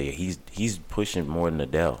Adele. Yeah, he's pushing more than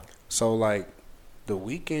Adele. So like, the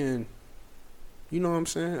Weeknd, you know what I'm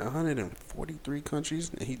saying? 143 countries,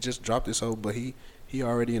 and he just dropped this whole, but he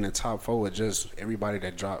already in the top 4 with just everybody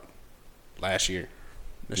that dropped last year.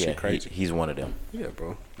 That shit crazy. He's one of them. Yeah,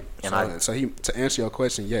 bro. And So he, to answer your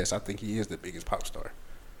question, yes, I think he is the biggest pop star.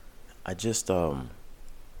 I just looked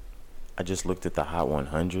at the Hot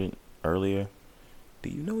 100 earlier. Do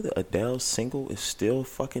you know that Adele's single is still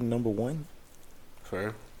fucking number 1?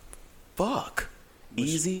 Fair. Fuck.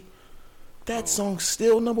 Easy. That song's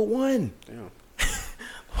still number 1. Damn.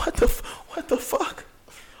 What the fuck?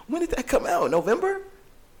 When did that come out? November?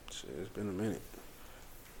 Shit, it's been a minute.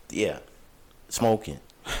 Yeah. Smoking.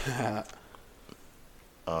 It's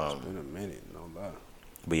been a minute, no lie.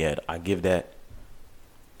 But yeah, I give that.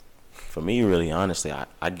 For me, really, honestly,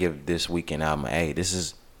 I give this Weeknd album. Hey, this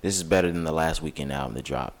is better than the last Weeknd album that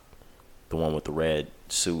dropped. The one with the red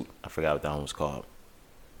suit. I forgot what that one was called.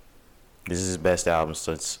 This is his best album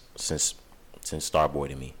since Starboy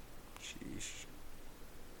to me. Sheesh.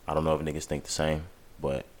 I don't know if niggas think the same,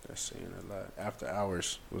 but That's saying a lot. After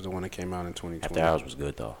Hours was the one that came out in 2020. After Hours was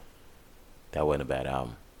good though. That wasn't a bad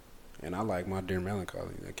album. And I like My Dear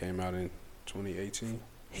Melancholy that came out in 2018.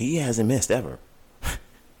 He hasn't missed ever.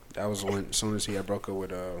 That was when, as soon as he had broke up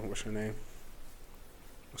with what's her name?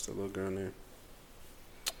 What's the little girl name?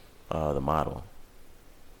 The model.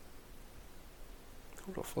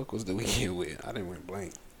 Who the fuck was the Weeknd with? I didn't went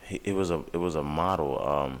blank. It was a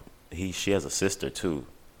model. She has a sister too.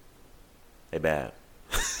 They bad.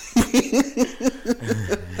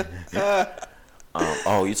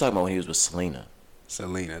 Oh, you talking about when he was with Selena?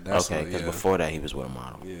 Selena. That's Okay, because before that he was with a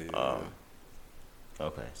model. Yeah.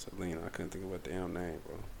 Okay. Selena. I couldn't think of what damn name,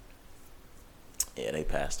 bro. Yeah, they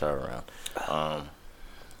passed her around.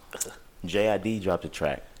 JID dropped a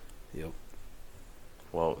track. Yep.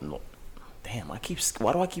 Well, no. Damn, why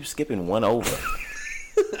do I keep skipping one over?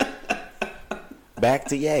 Back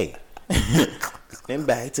to Ye. Then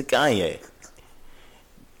back to Kanye.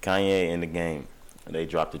 Kanye in the game. They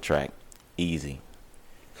dropped the track. Easy.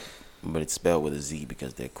 But it's spelled with a Z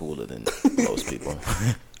because they're cooler than most people.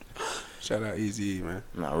 Shout out Eazy-E, man.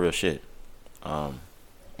 Nah, real shit.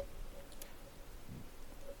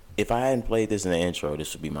 If I hadn't played this in the intro,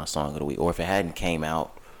 this would be my song of the week. Or if it hadn't came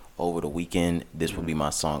out over the weekend, this would be my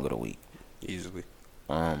song of the week. Easily.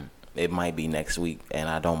 It might be next week, and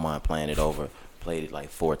I don't mind playing it over. Played it like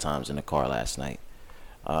 4 times in the car last night.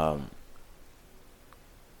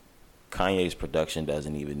 Kanye's production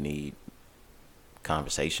doesn't even need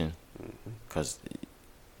conversation because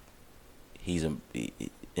he's an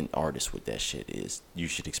artist with that shit. You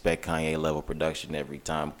should expect Kanye level production every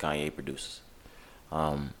time Kanye produces.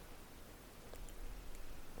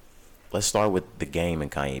 Let's start with The Game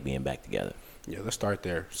and Kanye being back together. Yeah, let's start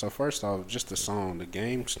there. So first off, just the song, The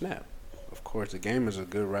Game, snap. Of course, The Game is a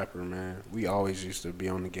good rapper, man. We always used to be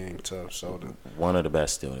on The Game tough. So one of the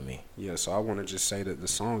best still to me. Yeah, so I want to just say that the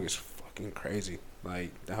song is fucking crazy.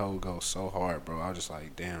 Like, the whole goes so hard, bro. I was just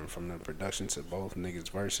like, damn, from the production to both niggas'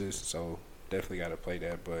 verses. So definitely got to play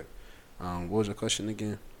that. But what was your question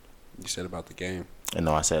again? You said about The Game. And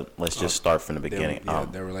no, I said let's just start from the beginning.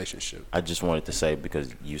 Their relationship. I just wanted to say,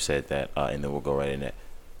 because you said that, and then we'll go right in that.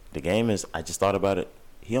 The Game is, I just thought about it,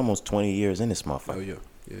 he almost 20 years in this motherfucker. Oh, yeah.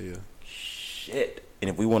 Yeah. Shit. And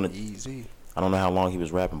if we want to, Easy. I don't know how long he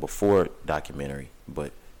was rapping before documentary,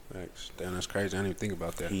 but Thanks. Damn, that's crazy. I didn't even think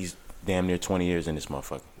about that. he's damn near 20 years in this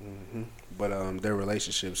motherfucker. But their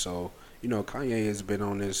relationship, so, you know, Kanye has been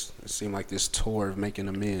on this, it seemed like this tour of making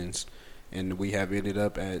amends, and we have ended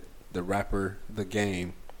up at the rapper, The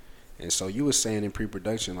Game. And so you were saying in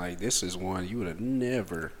pre-production, like, this is one you would have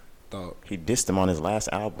never thought. He dissed him on his last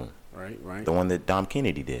album, Right. the one that Dom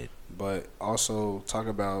Kennedy did. But also talk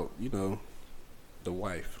about, you know, the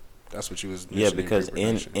wife. That's what you was Yeah, mentioning because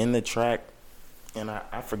pre-production. in the track, and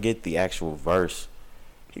I forget the actual verse,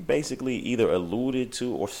 he basically either alluded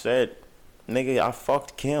to or said, nigga, I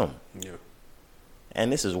fucked Kim. Yeah.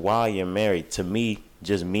 And this is while you're married. To me,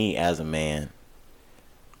 just me as a man,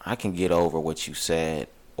 I can get over what you said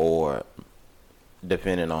or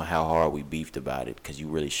depending on how hard we beefed about it, because you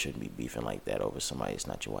really shouldn't be beefing like that over somebody that's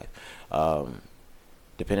not your wife.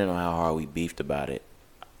 Depending on how hard we beefed about it,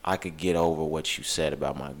 I could get over what you said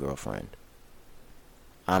about my girlfriend.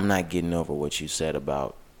 I'm not getting over what you said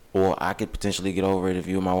about, or I could potentially get over it if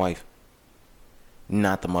you were my wife.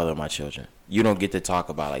 Not the mother of my children. You don't get to talk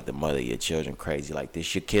about like the mother of your children crazy like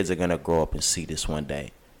this. Your kids are going to grow up and see this one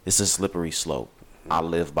day. It's a slippery slope. I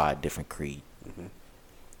live by a different creed. Mm-hmm.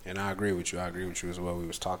 And I agree with you. I agree with you as well. We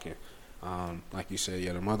was talking. Like you said,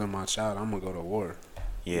 yeah, the mother of my child, I'm going to go to war.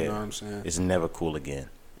 Yeah. You know what I'm saying? It's never cool again.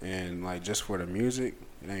 And like just for the music,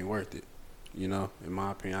 it ain't worth it. You know, in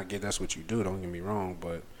my opinion, I get that's what you do. Don't get me wrong,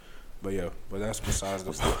 but yeah, but that's besides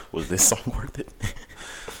the point. Was this song worth it?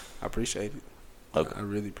 I appreciate it. Okay. I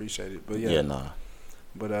really appreciate it. But yeah. Yeah, nah.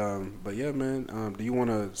 But yeah, man. Do you want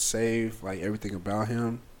to save like everything about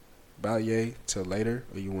him, about Ye, till later,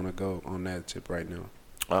 or you want to go on that tip right now?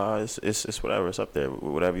 It's whatever. It's up there.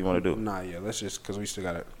 Whatever you want to do. Nah, yeah. Let's just because we still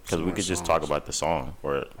got it. Because we could just talk about the song,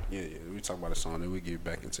 or yeah. We talk about the song, then we get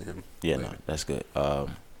back into him. Yeah, later. no, that's good.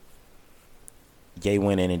 Ye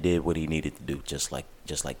went in and did what he needed to do, just like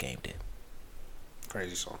Game did.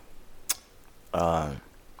 Crazy song.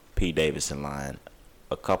 P. Davidson line,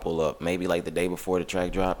 a couple of maybe like the day before the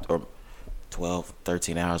track dropped, or 12,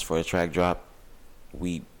 13 hours before the track dropped,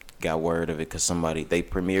 we got word of it because they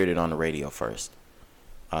premiered it on the radio first.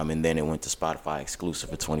 And then it went to Spotify exclusive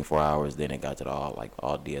for 24 hours. Then it got to all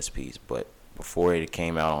DSPs. But before it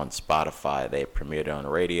came out on Spotify, they premiered it on the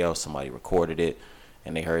radio. Somebody recorded it,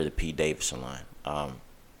 and they heard the P. Davidson line.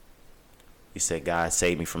 He said, "God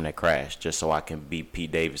save me from that crash, just so I can beat P.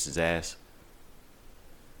 Davidson's ass."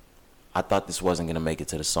 I thought this wasn't gonna make it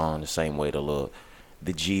to the song the same way the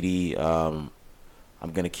GD "I'm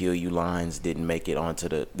gonna kill you" lines didn't make it onto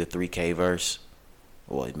the 3K verse.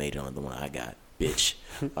 Well, it made it on the one I got. Bitch.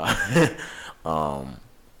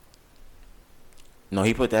 No,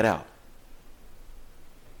 he put that out.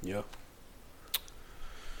 Yep.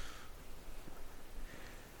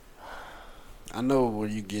 I know where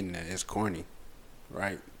you getting at. It's corny,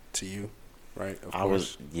 right? To you, right? Of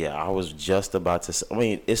course. I was just about to say. I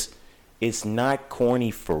mean, it's not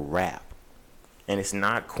corny for rap, and it's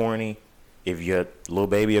not corny if you're Lil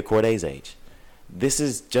Baby or Corday's age. This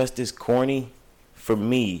is just as corny for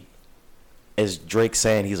me as Drake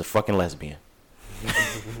saying he's a fucking lesbian.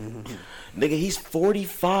 Nigga, he's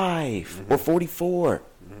 45 or 44.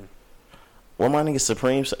 What my nigga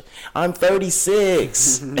Supreme say? I'm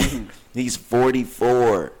 36. He's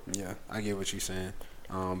 44. Yeah, I get what you're saying.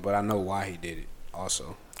 But I know why he did it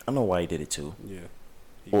also. I know why he did it too. Yeah.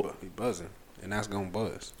 He buzzing. And that's gonna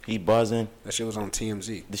buzz. He buzzing. That shit was on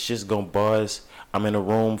TMZ. This shit's gonna buzz. I'm in a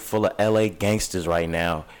room full of LA gangsters right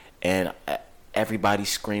now, and everybody's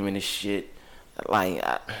screaming this shit.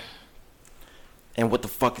 And what the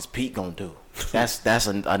fuck is Pete gonna do? That's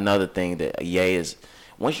another thing that Ye is.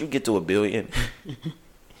 Once you get to 1 billion,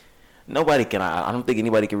 nobody can. I don't think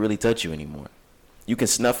anybody can really touch you anymore. You can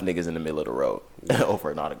snuff niggas in the middle of the road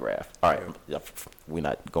over an autograph. All right, we're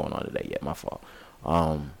not going on to that yet. My fault.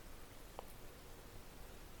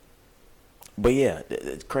 But yeah,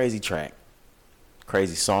 it's crazy track,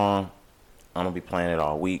 crazy song. I'm gonna be playing it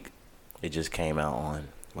all week. It just came out on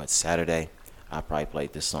Saturday. I probably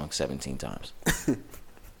played this song 17 times.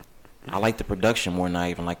 I like the production more than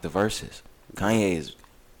I even like the verses. Kanye is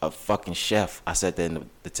a fucking chef. I said that in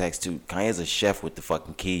the text too. Kanye's a chef with the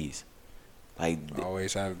fucking keys.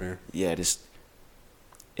 Always have been. Yeah,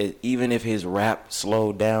 even if his rap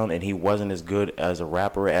slowed down and he wasn't as good as a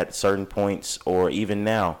rapper at certain points, or even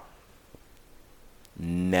now,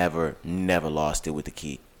 never lost it with the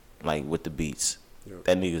key, with the beats. Yep.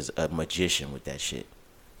 That nigga's a magician with that shit.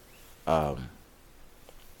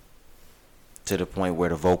 To the point where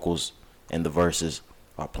the vocals and the verses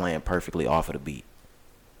are playing perfectly off of the beat.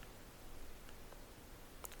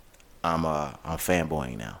 I'm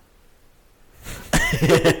fanboying now.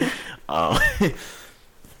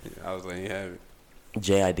 I was letting you have it.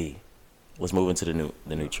 JID. Let's move into the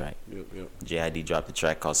new track. Yep. JID dropped a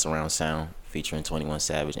track called Surround Sound featuring 21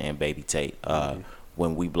 Savage and Baby Tate.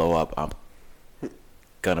 When we blow up, I'm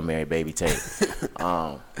gonna marry Baby Tate.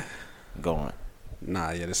 Go on.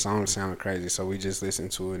 Nah, yeah, the song sounded crazy, so we just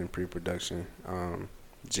listened to it in pre-production.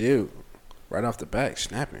 Jill, right off the back,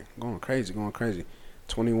 snapping, going crazy.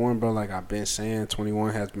 21, bro, like I've been saying,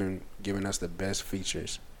 21 has been giving us the best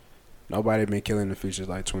features. Nobody been killing the features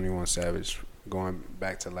like 21 Savage going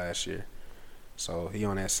back to last year. So he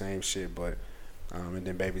on that same shit, but and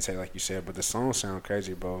then Baby Tate, like you said, but the song sound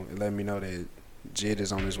crazy, bro. It let me know that Jid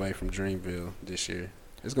is on his way from Dreamville this year.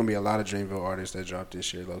 There's gonna be a lot of Dreamville artists that drop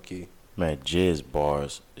this year, low key. Man, Jizz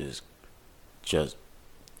bars is just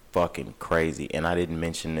fucking crazy. And I didn't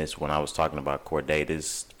mention this when I was talking about Corday.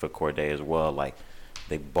 This for Corday as well. Like,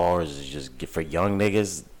 they bars is just for young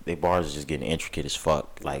niggas. They bars is just getting intricate as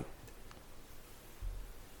fuck. Like,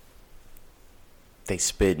 they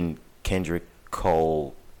spitting Kendrick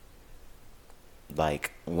Cole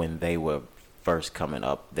like when they were first coming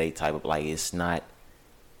up. They type of like, it's not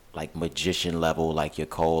like magician level like your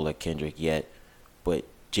Cole or Kendrick yet, but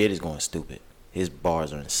Jid is going stupid. His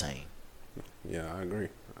bars are insane. Yeah, I agree.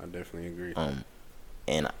 I definitely agree.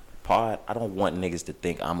 And Pod, I don't want niggas to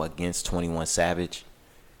think I'm against 21 Savage.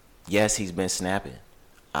 Yes, he's been snapping.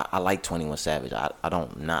 I like 21 Savage. I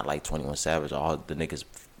don't not like 21 Savage. All the niggas'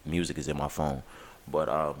 music is in my phone. But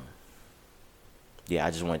yeah,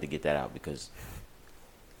 I just wanted to get that out because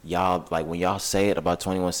y'all, like, when y'all say it about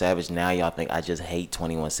 21 Savage, now y'all think I just hate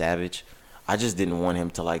 21 Savage. I just didn't want him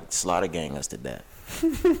to like slaughter gang us to death.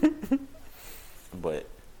 But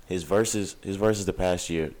his verses the past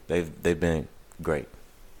year, they've been great,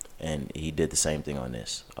 and he did the same thing on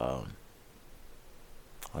this. I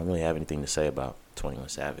don't really have anything to say about 21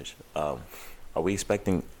 Savage. Are we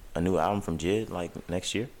expecting a new album from Jid like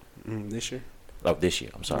next year? This year? Oh, this year.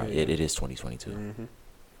 I'm sorry. Yeah. It is 2022. Mm-hmm.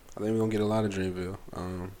 I think we're gonna get a lot of Dreamville.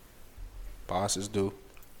 Boss is due.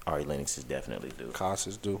 Ari Lennox is definitely due. Cost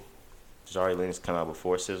is due. Does Ari Lennox come out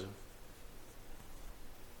before SZA?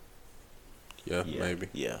 Yeah, maybe.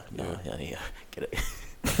 Yeah. Get it.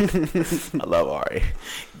 I love Ari.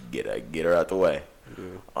 Get her out the way.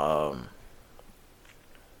 Yeah.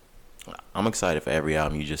 I'm excited for every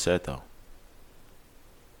album you just said though.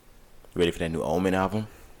 Ready for that new Omen album?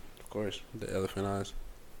 Of course, the Elephant Eyes.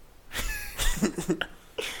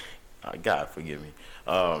 God forgive me.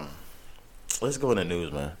 Let's go in the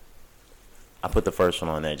news, man. I put the first one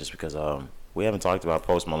on there just because we haven't talked about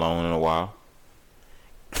Post Malone in a while.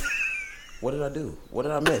 What did I do? What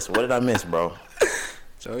did I miss? What did I miss, bro?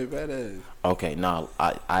 Joey Badass. Okay, no,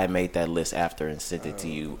 I made that list after and sent it to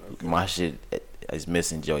you. Okay. My shit is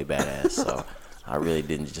missing Joey Badass, so I really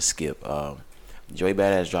didn't just skip. Joey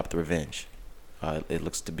Badass dropped Revenge. It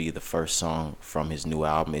looks to be the first song from his new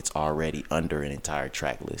album. It's already under an entire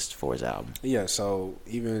track list for his album. Yeah, so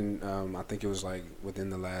even I think it was like within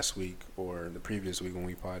the last week or the previous week when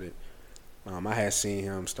we potted, I had seen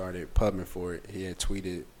him started pubbing for it. He had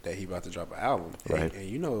tweeted that he about to drop an album. Right. And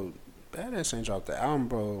you know, Badass ain't dropped the album,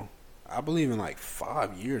 bro. I believe in like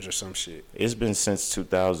 5 years or some shit. It's been since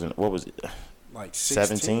 2000. What was it? Like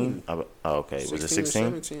 17. Oh, okay. Was it 16?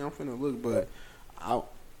 17. I'm finna look, but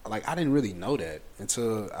I didn't really know that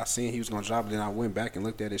until I seen he was gonna drop it. Then I went back and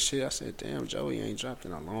looked at his shit. I said, "Damn, Joey ain't dropped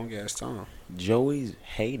in a long ass time." Joey's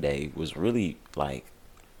heyday was really like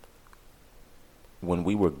when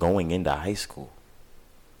we were going into high school.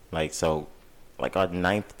 Like, so, like our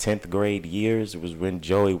 9th, 10th grade years, it was when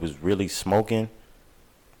Joey was really smoking.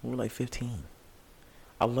 We were like 15.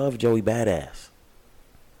 I love Joey Badass.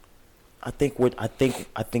 I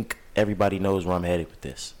think everybody knows where I'm headed with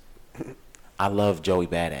this. I love Joey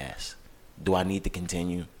Badass. Do I need to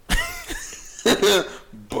continue?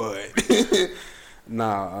 But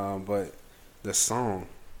but the song,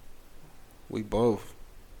 we both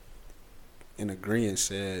in agreement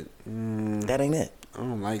said that ain't it. I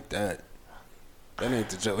don't like that. That ain't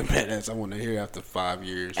the Joey Badass I want to hear after 5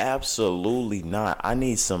 years. Absolutely not. I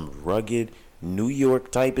need some rugged New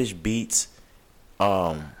York type-ish beats.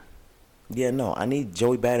 I need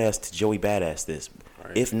Joey Badass to Joey Badass this.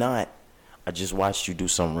 Right. If not, I just watched you do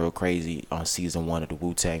something real crazy on season 1 of the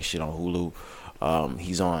Wu-Tang shit on Hulu.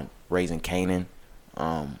 He's on Raising Kanan.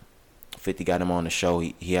 50 got him on the show.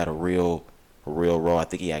 He had a real role. I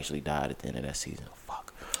think he actually died at the end of that season.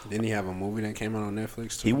 Fuck. Didn't he have a movie that came out on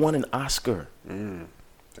Netflix too? He won an Oscar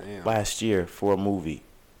last year for a movie.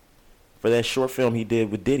 For that short film he did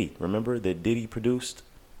with Diddy. Remember that Diddy produced?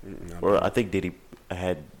 I think Diddy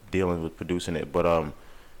had dealing with producing it. But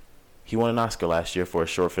he won an Oscar last year for a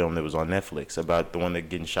short film that was on Netflix about the one that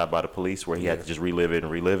getting shot by the police where he had to just relive it.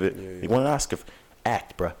 Yeah. He won an Oscar for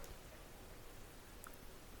act, bruh.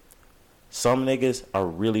 Some niggas are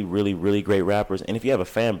really, really, really great rappers, and if you have a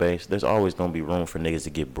fan base, there's always gonna be room for niggas to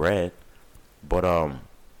get bread. But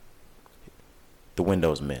the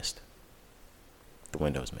window's missed.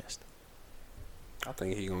 I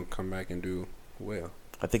think he's gonna come back and do well.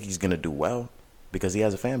 I think he's gonna do well because he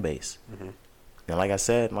has a fan base. Mm-hmm. And like I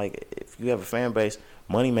said, like if you have a fan base,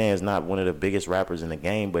 Money Man is not one of the biggest rappers in the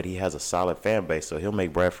game, but he has a solid fan base, so he'll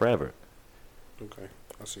make bread forever. Okay.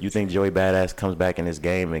 You think Joey Badass comes back in this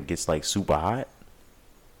game and gets like super hot?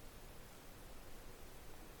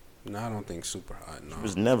 No, I don't think super hot. No, he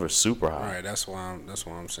was never super hot. All right, that's why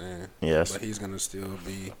I'm saying. Yes, but he's gonna still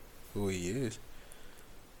be who he is.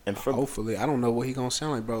 And hopefully, I don't know what he gonna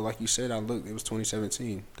sound like, bro. Like you said, I looked. It was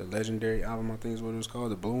 2017. The legendary album, I think is what it was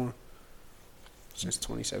called, the blue one. Since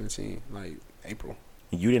 2017, like April.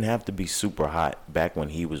 You didn't have to be super hot back when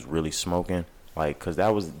he was really smoking, like, cause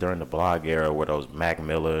that was during the blog era where those Mac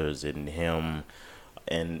Millers and him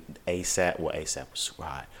and ASAP. Well, ASAP was super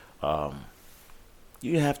hot.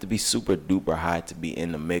 You didn't have to be super duper hot to be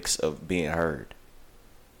in the mix of being heard,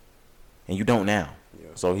 and you don't now. Yeah.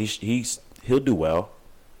 So he'll do well.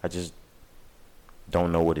 I just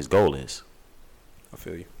don't know what his goal is. I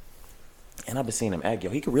feel you. And I've been seeing him act. Yo,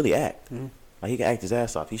 he could really act. Mm-hmm. Like, he can act his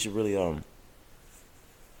ass off. He should really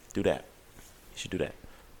do that. He should do that.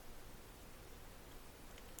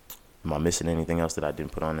 Am I missing anything else that I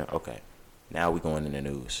didn't put on there? Okay. Now we going in the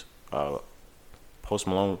news. Post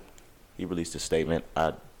Malone, he released a statement.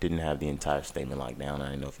 I didn't have the entire statement locked down. I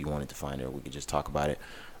didn't know if you wanted to find it or we could just talk about it.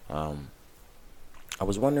 I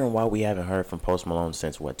was wondering why we haven't heard from Post Malone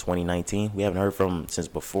since, 2019? We haven't heard from him since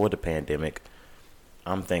before the pandemic.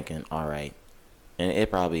 I'm thinking, all right, and it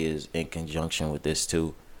probably is in conjunction with this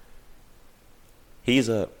too. He's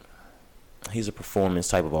a performance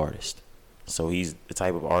type of artist. So he's the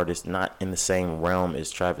type of artist not in the same realm as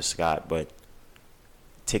Travis Scott, but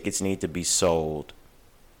tickets need to be sold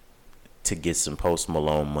to get some Post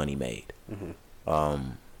Malone money made.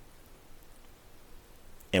 Mm-hmm.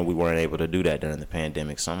 And we weren't able to do that during the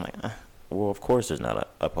pandemic. So I'm like, well, of course there's not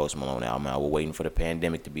a Post Malone album out. We're waiting for the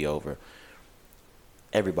pandemic to be over.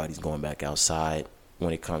 Everybody's going back outside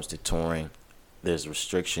when it comes to touring. There's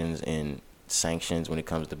restrictions and sanctions when it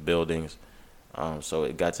comes to buildings. So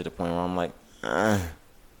it got to the point where I'm like,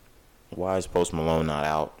 why is Post Malone not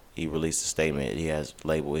out? He released a statement. He has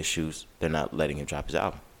label issues. They're not letting him drop his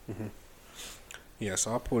album. Mm-hmm. Yeah,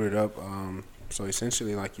 so I pulled it up. So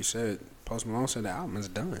essentially, like you said, Post Malone said the album is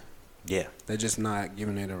done. Yeah. They're just not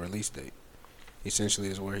giving it a release date. Essentially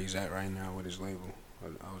is where he's at right now with his label.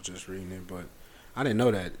 I was just reading it, but I didn't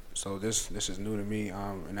know that. So this is new to me.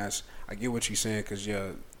 And I get what you're saying, because,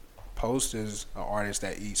 yeah, Post is an artist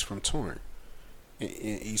that eats from touring.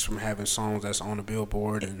 It eats from having songs that's on the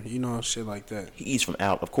Billboard and, shit like that. He eats from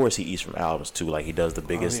of course he eats from albums too. Like, he does the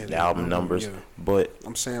biggest album numbers. Yeah. But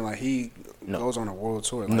I'm saying, like, he goes on a world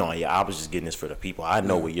tour. Like, no, yeah, I was just getting this for the people. I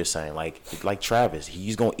know what you're saying. Like Travis,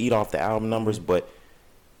 he's gonna eat off the album numbers. But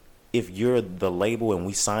if you're the label and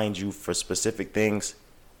we signed you for specific things,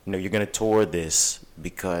 you're gonna tour this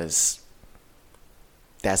because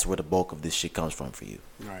that's where the bulk of this shit comes from for you.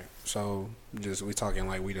 Right. So we talking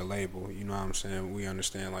like we the label, you know what I'm saying? We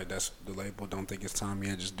understand, like, that's the label. Don't think it's time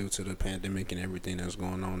yet, just due to the pandemic and everything that's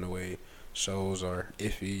going on, the way shows are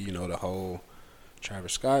iffy, the whole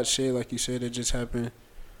Travis Scott shit, like you said, it just happened.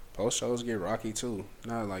 Post shows get rocky too.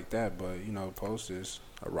 Not like that, but Post is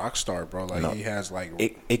a rock star, bro. Like, he has like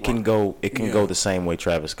it can go the same way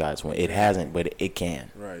Travis Scott's went. It hasn't, but it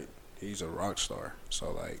can. Right. He's a rock star.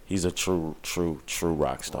 So, like, he's a true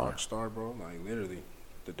rock star. Rock star, bro. Like, literally,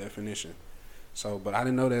 the definition. So, but I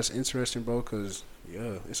didn't know that's interesting, bro, because,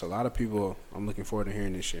 yeah, it's a lot of people I'm looking forward to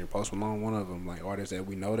hearing this year. Post Malone, one of them, like, artists that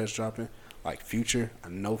we know that's dropping. Like, Future, I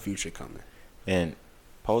know Future coming. And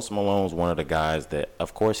Post Malone's one of the guys that,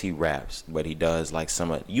 of course, he raps, but he does, like, some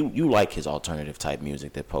of, you like his alternative type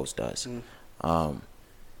music that Post does.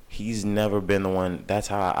 He's never been the one, that's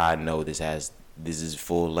how I know this is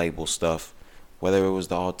full label stuff. Whether it was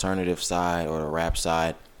the alternative side or the rap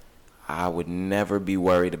side, I would never be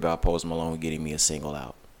worried about Post Malone getting me a single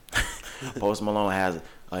out. Post Malone has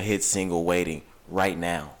a hit single waiting right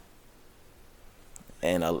now,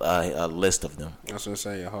 and a list of them. I was gonna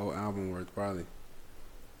say a whole album worth, probably.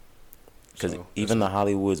 Because even the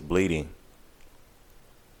Hollywood's Bleeding,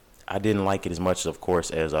 I didn't like it as much, of course,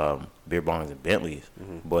 as Beer Bongs and Bentleys,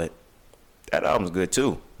 but that album's good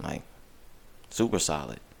too. Like, super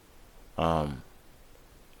solid.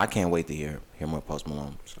 I can't wait to hear more Post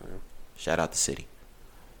Malone. Sorry. Shout out the city.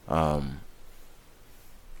 Where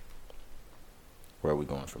are we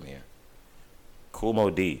going from here? Cool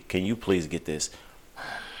Mo D, can you please get this?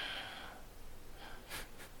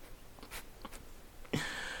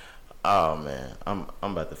 Oh man, I'm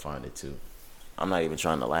about to find it too. I'm not even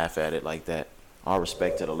trying to laugh at it like that. All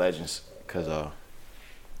respect to the legends, cause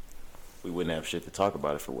we wouldn't have shit to talk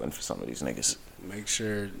about if it wasn't for some of these niggas. Make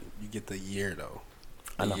sure you get the year though.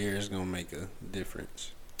 The year is gonna make a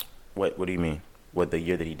difference. What do you mean? What, the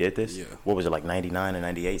year that he did this? Yeah. What was it, like 99 or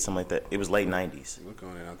 98, something like that? It was late 90s. Look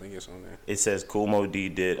on it. I think it's on there. It says Cool Mo D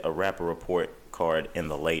did a rapper report card in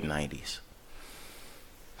the late 90s.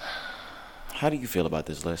 How do you feel about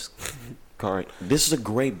this list, card? This is a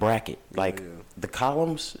great bracket. Like, the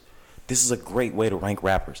columns, this is a great way to rank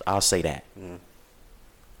rappers. I'll say that.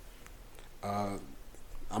 I'm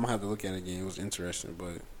gonna have to look at it again. It was interesting,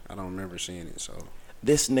 but I don't remember seeing it. So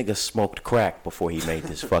This nigga smoked crack before he made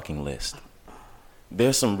this fucking list.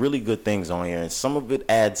 There's some really good things on here, and some of it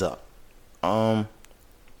adds up.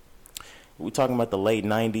 We talking about the late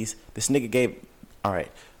 90s. This nigga gave, all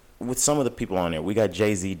right, with some of the people on there, we got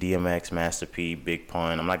Jay-Z, DMX, Master P, Big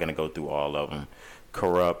Pun. I'm not going to go through all of them.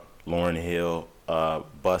 Corrupt, Lauryn Hill,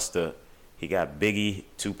 Busta. He got Biggie,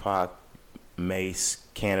 Tupac, Mace,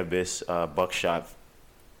 Cannabis, Buckshot,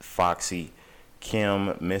 Foxy,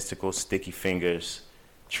 Kim, Mystical, Sticky Fingers,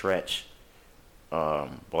 Tretch,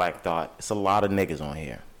 Black Thought. It's a lot of niggas on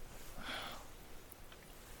here.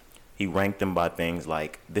 He ranked them by things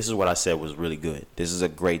like, this is what I said was really good. This is a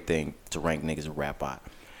great thing to rank niggas in rap by.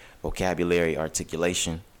 Vocabulary,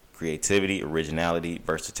 articulation, creativity, originality,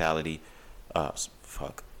 versatility.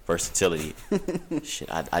 Versatility. Shit,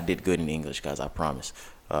 I did good in English, guys, I promise.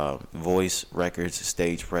 Voice, records,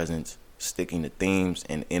 stage presence, sticking to themes,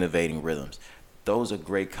 and innovating rhythms. Those are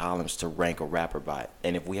great columns to rank a rapper by.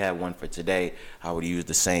 And if we had one for today, I would use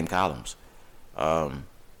the same columns.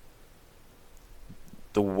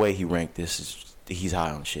 The way he ranked this is, he's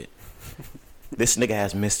high on shit. This nigga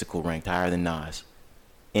has Mystical ranked higher than Nas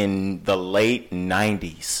in the late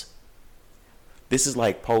 90s. This is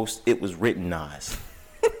like post It Was Written Nas.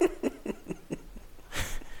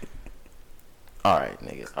 All right,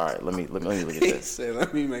 nigga. All right, let me look at this. Say,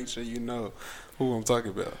 let me make sure you know who I'm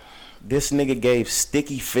talking about. This nigga gave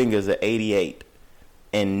Sticky Fingers an 88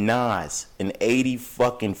 and Nas an 80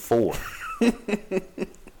 fucking 4.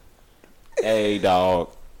 Hey, dog.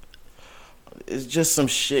 It's just some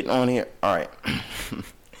shit on here. All right.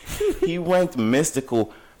 He ranked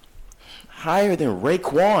Mystical higher than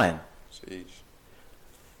Raekwon. Jeez.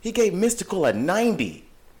 He gave Mystical a 90.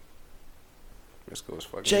 Mystical is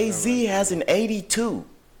fucking. Jay-Z has an 82.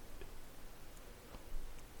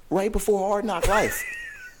 Right before Hard Knock Life.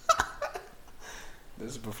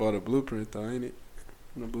 This is before the Blueprint, though, ain't it?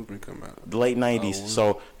 When the Blueprint come out? The late 90s.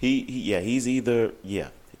 So he's either he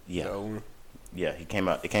came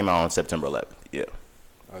out. It came out on September 11th. Yeah.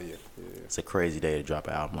 Oh yeah. It's a crazy day to drop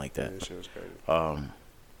an album like that. Yeah, that shit was crazy.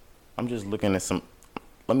 I'm just looking at some.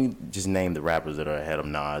 Let me just name the rappers that are ahead of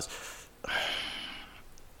Nas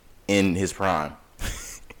in his prime.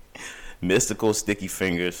 Mystical, Sticky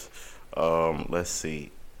Fingers. Let's see.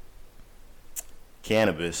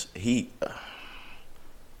 Cannabis.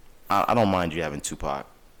 I don't mind you having Tupac.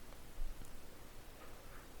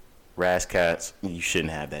 Razzcats, you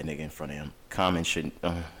shouldn't have that nigga in front of him. Common shouldn't.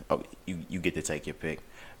 You get to take your pick.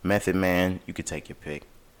 Method Man, you could take your pick.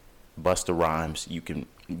 Busta Rhymes, you can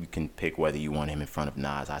pick whether you want him in front of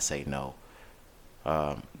Nas. I say no.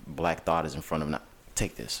 Black Thought is in front of Nas.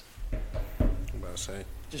 Take this. I'm about to say.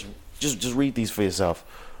 Just read these for yourself.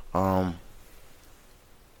 That's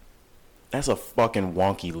a fucking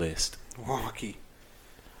wonky list. Wonky.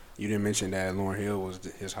 You didn't mention that Lauryn Hill was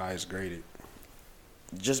his highest graded.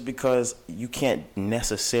 Just because you can't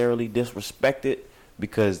necessarily disrespect it,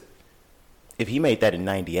 because if he made that in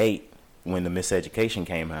 98 when the Miseducation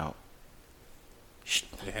came out,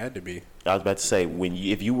 it had to be. I was about to say,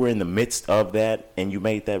 if you were in the midst of that and you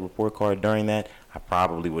made that report card during that, I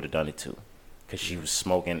probably would have done it too, because she was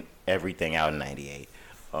smoking everything out in 98.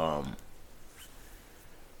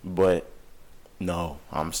 But no,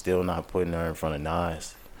 I'm still not putting her in front of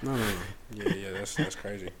Nas. No. Yeah, that's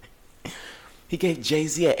crazy. He gave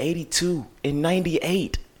Jay-Z an 82 in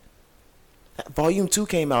 98. Volume 2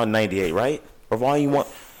 came out in 98, right? Or Volume 1.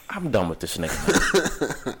 I'm done with this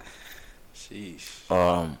nigga.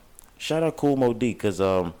 Sheesh. Shout out Cool Mo D, because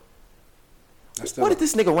what did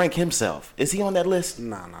this nigga rank himself? Is he on that list?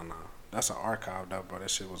 Nah. That's an archive, though, bro. That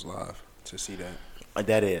shit was live to see that.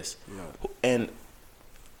 That is. Yeah. And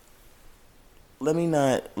let me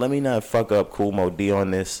not fuck up Cool Mo D on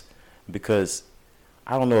this, because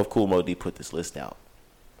I don't know if Cool Mo D put this list out.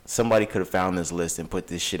 Somebody could have found this list and put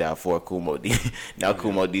this shit out for Cool Mo D. Now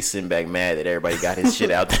Cool Mo D sitting back mad that everybody got his shit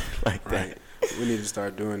out like that. Right. We need to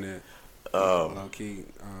start doing that. Low key,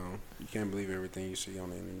 you can't believe everything you see on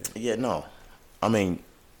the internet. Yeah, no. I mean,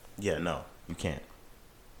 yeah, no, you can't.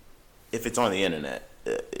 If it's on the internet,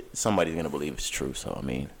 somebody's gonna believe it's true. So I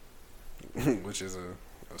mean, which is a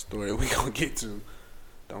story we gonna get to.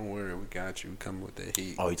 Don't worry, we got you. Coming with that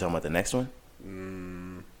heat. Oh, you talking about the next one?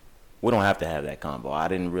 We don't have to have that combo. I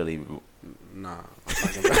didn't really. Nah,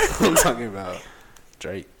 I'm talking about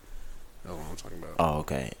Drake. That's what I'm talking about. Oh,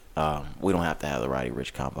 okay. We don't have to have the Roddy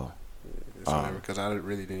Rich combo. It's whatever, because I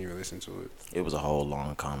really didn't even listen to it. It was a whole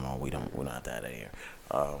long combo. We don't have to have that here.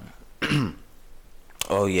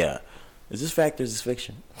 Oh yeah, is this fact or is this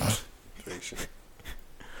fiction? Fiction.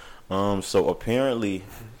 So apparently,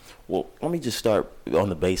 well, let me just start on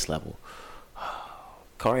the base level.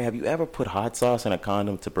 Kari, have you ever put hot sauce in a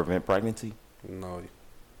condom to prevent pregnancy? No.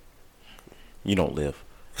 You don't live.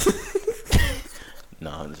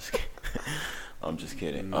 No, I'm just kidding. I'm just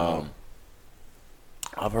kidding. No.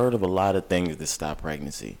 I've heard of a lot of things that stop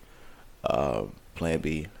pregnancy. Plan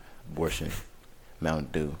B, abortion, Mountain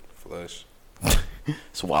Dew, Flush.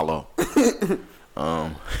 swallow.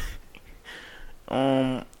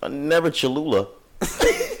 Never Cholula.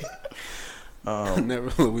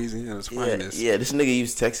 Never Louisiana's finest. Yeah, this nigga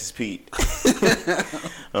used Texas Pete.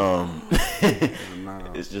 Nah.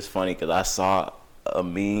 It's just funny because I saw a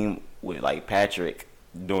meme with like Patrick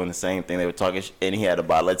doing the same thing. They were talking, and he had a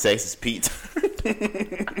bottle of Texas Pete.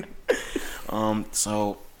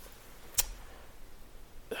 So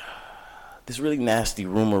this really nasty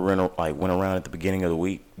rumor went around at the beginning of the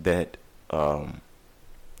week that a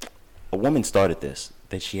woman started this,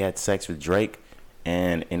 that she had sex with Drake,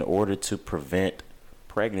 and in order to prevent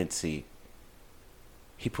pregnancy,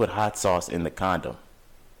 he put hot sauce in the condom.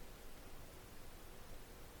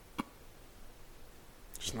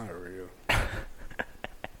 It's not real.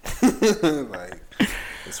 Like,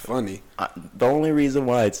 it's funny. The only reason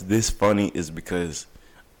why it's this funny is because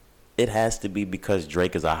it has to be because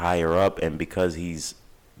Drake is a higher up, and because he's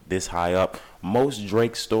this high up. Most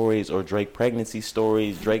Drake stories or Drake pregnancy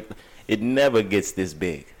stories, it never gets this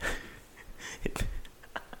big.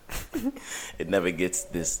 It never gets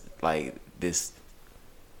this, like, this,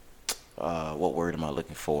 what word am I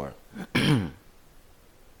looking for?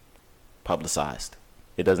 Publicized.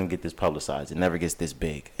 It doesn't get this publicized. It never gets this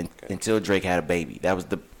big until Drake had a baby. That was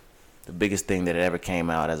the biggest thing that ever came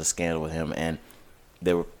out as a scandal with him, and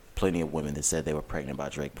there were plenty of women that said they were pregnant by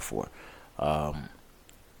Drake before.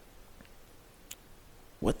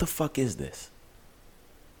 What the fuck is this?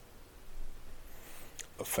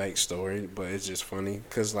 A fake story, but it's just funny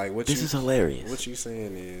because, like, This is hilarious. What you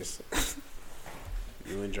saying is,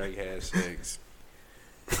 you and Drake had sex,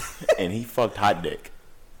 and he fucked hot dick.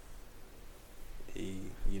 He,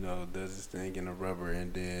 does this thing in a rubber,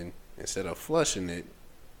 and then instead of flushing it,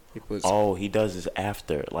 he puts. Oh, he does this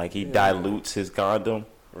after, like he dilutes his condom.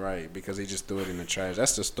 Right, because he just threw it in the trash.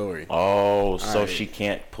 That's the story. Oh, so right. she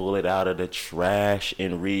can't pull it out of the trash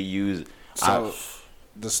and reuse it. So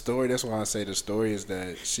the story, that's why I say the story is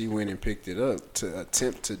that she went and picked it up to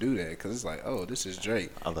attempt to do that, because it's like, oh, this is Drake.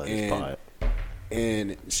 I love this part.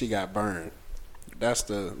 And she got burned. That's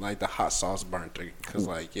the hot sauce burnt her, because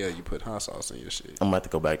you put hot sauce in your shit. I'm about to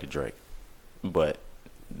go back to Drake, but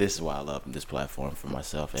this is why I love this platform for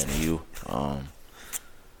myself and you.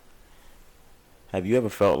 Have you ever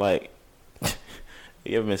felt like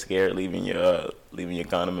you ever been scared leaving your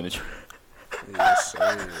condom in the trash? Yes,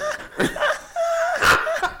 sir.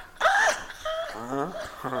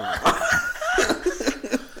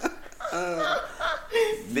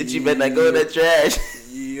 Bitch, you better not go in that trash.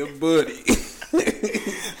 Yeah, buddy.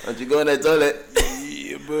 Don't you go in that toilet?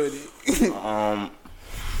 Yeah, buddy.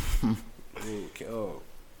 Okay. Oh.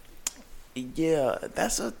 Yeah,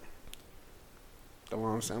 that's That's why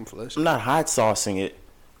I'm saying flush. I'm not hot saucing it.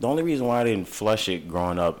 The only reason why I didn't flush it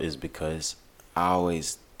growing up is because I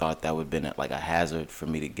always thought that would have been like a hazard for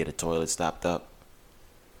me to get a toilet stopped up.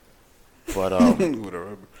 But With a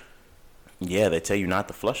rubber. yeah, they tell you not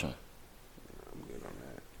to flush them. I'm good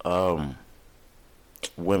on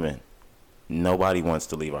that. Women, nobody wants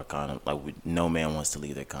to leave our condom. No man wants to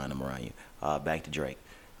leave their condom around you. Back to Drake.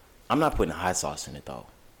 I'm not putting hot sauce in it though.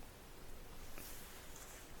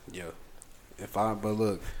 Yeah. But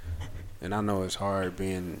look, and I know it's hard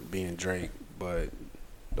being Drake, but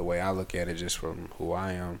the way I look at it, just from who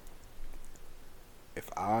I am, if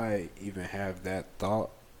I even have that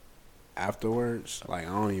thought afterwards, like, I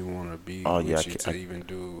don't even want to be with you to even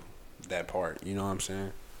do that part. You know what I'm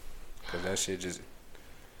saying? Because that shit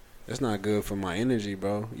it's not good for my energy,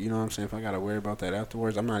 bro. You know what I'm saying? If I got to worry about that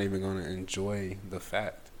afterwards, I'm not even going to enjoy the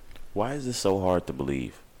fact. Why is this so hard to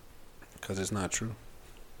believe? Because it's not true.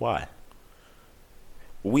 Why?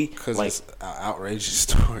 Because it's an outrageous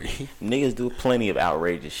story. Niggas do plenty of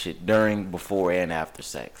outrageous shit during, before, and after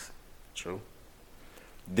sex. True.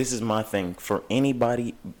 This is my thing. For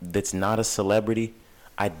anybody that's not a celebrity,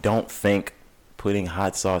 I don't think putting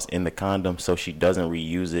hot sauce in the condom so she doesn't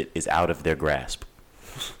reuse it is out of their grasp.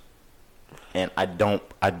 And I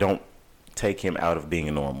don't take him out of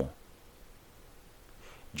being normal.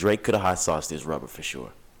 Drake could have hot sauced his rubber for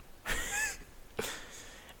sure.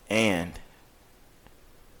 And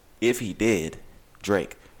if he did,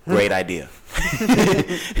 Drake, great idea.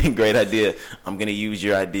 Great idea. I'm going to use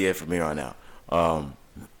your idea from here on out.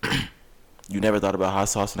 You never thought about hot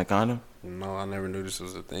sauce in a condom? No, I never knew this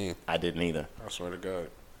was a thing. I didn't either. I swear to God.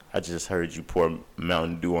 I just heard you pour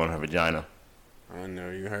Mountain Dew on her vagina. I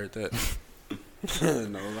never even heard that.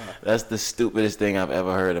 No lie. That's the stupidest thing I've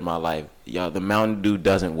ever heard in my life. Y'all, the Mountain Dew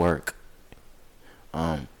doesn't work.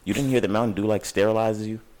 You didn't hear that Mountain Dew like sterilizes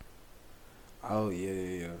you? Oh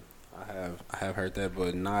yeah. I have heard that,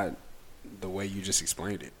 but not the way you just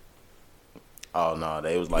explained it. Oh no,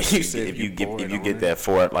 they was like You if said you you get pour if it you on get it? that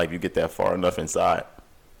far, like you get that far enough inside.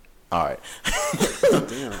 All right,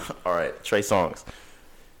 Damn. all right, Trey Songz,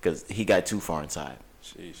 because he got too far inside.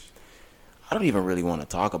 Sheesh. I don't even really want to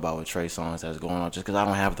talk about what Trey Songz has going on, just because I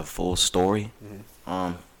don't have the full story.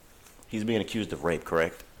 He's being accused of rape,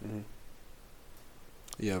 correct?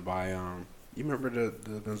 Yeah, by you remember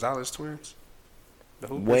the Gonzalez twins? The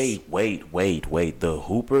Hoopers? Wait. The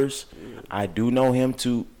Hoopers. Yeah. I do know him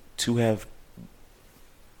to have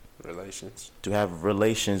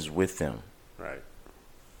relations with them. Right.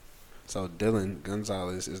 So Dylan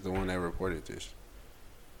Gonzalez is the one that reported this.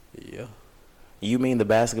 Yeah. You mean the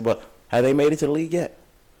basketball? Have they made it to the league yet?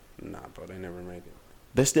 Nah, bro, they never made it.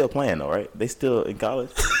 They're still playing though, right? They still in college.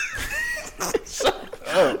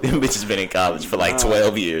 Them bitches been in college for like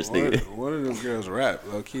 12 years, nigga. One of them girls rap,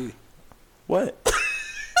 low key. What?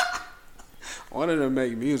 One of them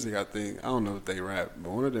make music, I think. I don't know if they rap, but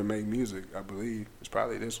one of them make music, I believe. It's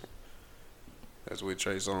probably this one. That's with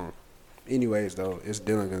Trey Songz. Anyways, though, it's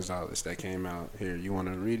Dylan Gonzalez that came out here. You want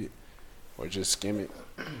to read it? Or just skim it?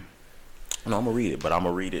 No, I'm gonna read it, but I'm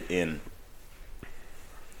gonna read it I'm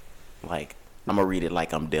gonna read it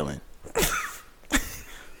like I'm Dylan.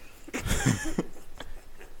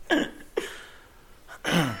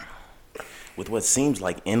 With what seems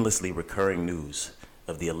like endlessly recurring news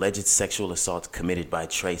of the alleged sexual assaults committed by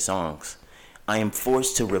Trey Songz, I am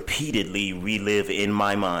forced to repeatedly relive in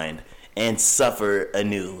my mind and suffer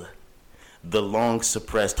anew the long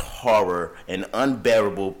suppressed horror and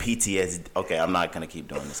unbearable PTSD. Okay, I'm not gonna keep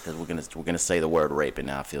doing this because we're gonna say the word rape and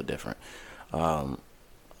now I feel different. Oh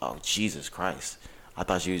Jesus Christ! I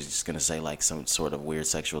thought you was just gonna say like some sort of weird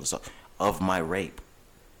sexual assault of my rape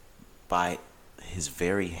by his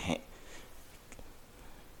very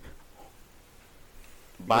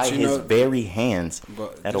very hands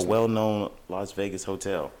at a well-known Las Vegas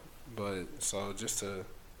hotel. But so just to,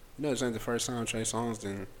 this ain't the first time Trey Songz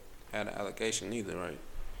didn't had an allegation either, right?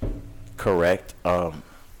 Correct.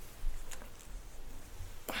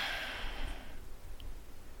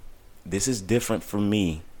 This is different for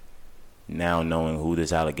me now knowing who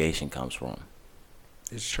this allegation comes from.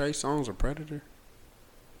 Is Trey Songz a predator?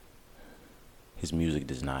 His music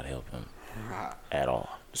does not help him at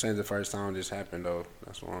all. This ain't the first time this happened, though.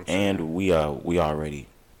 That's what I'm saying. And we already,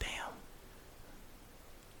 damn.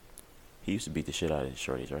 He used to beat the shit out of his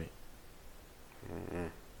shorties, right? Mm-hmm.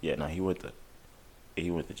 Yeah, no, he went to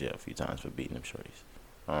jail a few times for beating them shorties.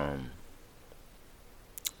 And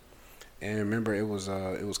remember, it was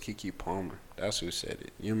Keke Palmer. That's who said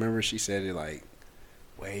it. You remember she said it like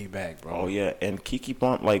way back, bro. Oh yeah, and Keke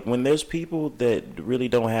Palmer, like when there's people that really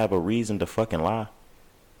don't have a reason to fucking lie.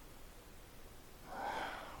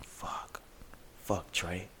 Fuck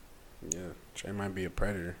Trey. Yeah, Trey might be a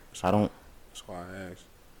predator. That's why I asked.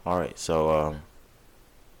 All right, so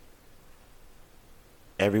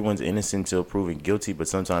everyone's innocent until proven guilty, but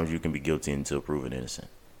sometimes you can be guilty until proven innocent.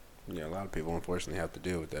 Yeah, a lot of people unfortunately have to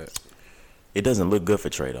deal with that. It doesn't look good for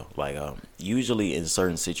Trey though. Like usually in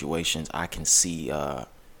certain situations, I can see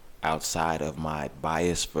outside of my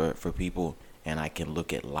bias for people, and I can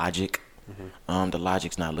look at logic. Mm-hmm. The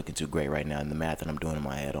logic's not looking too great right now, and the math that I'm doing in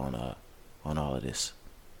my head on all of this,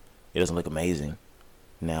 it doesn't look amazing.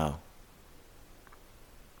 Now,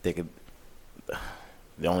 the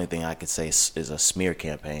only thing I could say is a smear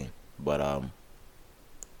campaign, but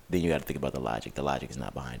then you got to think about the logic. The logic is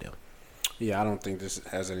not behind him. Yeah, I don't think this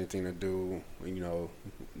has anything to do,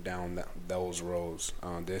 down those roads.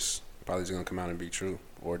 This probably is gonna come out and be true,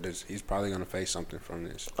 or he's probably gonna face something from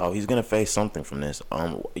this. Oh, he's gonna face something from this.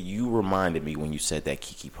 You reminded me when you said that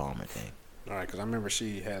Keke Palmer thing. All right, because I remember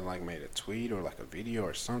she had like made a tweet or like a video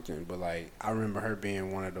or something, but like I remember her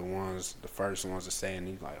being one of the first ones to say, and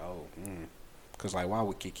he's like, oh, because like why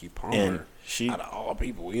would Keke Palmer, and she, out of all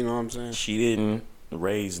people, you know what I'm saying? She didn't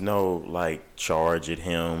raise no like charge at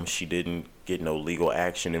him. She didn't get no legal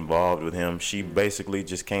action involved with him. She basically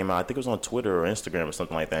just came out. I think it was on Twitter or Instagram or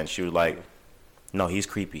something like that, and she was like, "No, he's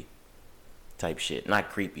creepy," type shit. Not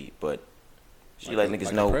creepy, but. She let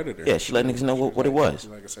niggas know. Yeah, she let niggas know what it was. She's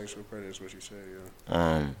like a sexual predator, is what she said,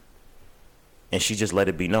 yeah. And she just let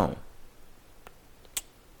it be known.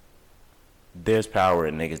 There's power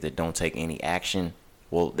in niggas that don't take any action.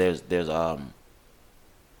 Well, there's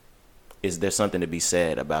is there something to be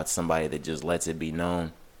said about somebody that just lets it be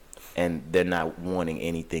known and they're not wanting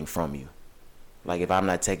anything from you? Like, if I'm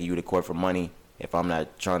not taking you to court for money, if I'm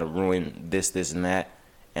not trying to ruin this, and that,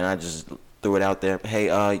 and I just threw it out there, hey,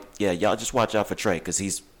 yeah, y'all just watch out for Trey, because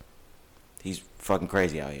he's fucking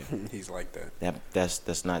crazy out here. He's like that.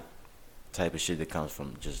 That's not the type of shit that comes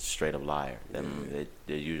from just a straight up liar. There's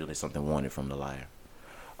usually something wanted from the liar.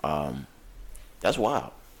 That's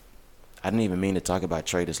wild. I didn't even mean to talk about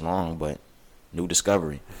Trey this long, but new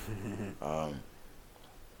discovery.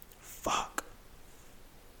 Fuck.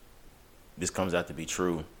 This comes out to be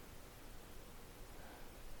true.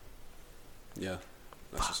 Yeah,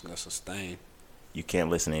 that's a stain. You can't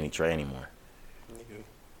listen to any Trey anymore. Nigga,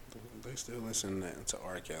 they still listen to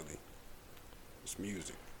R. Kelly. It's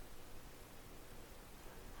music.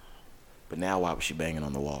 But now why was she banging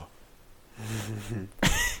on the wall?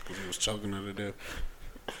 Because he was choking her to death.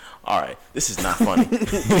 All right, this is not funny.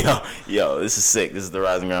 yo, this is sick. This is the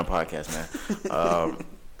Rising Ground podcast, man.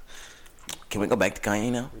 Can we go back to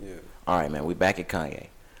Kanye now? Yeah. All right, man. We back at Kanye.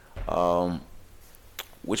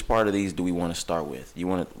 Which part of these do we want to start with? You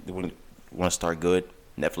want to start good?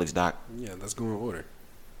 Netflix doc? Yeah, let's go in order.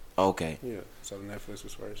 Okay. Yeah. So Netflix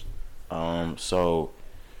was first. So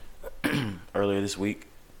earlier this week,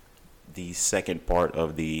 the second part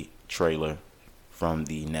of the trailer from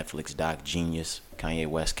the Netflix doc Genius, Kanye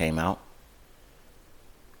West, came out.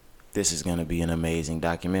 This is going to be an amazing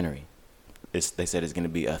documentary. They said it's going to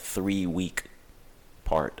be a 3-week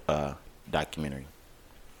part documentary.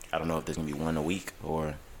 I don't know if there's going to be one a week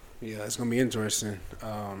or... Yeah, it's going to be interesting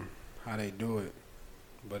how they do it.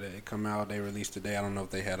 But it come out, they released today. I don't know if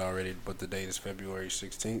they had already, but the date is February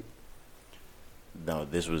 16th. No,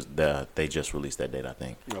 they just released that date, I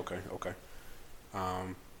think. Okay.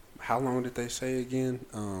 How long did they say again?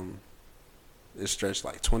 It stretched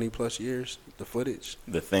like 20 plus years, the footage.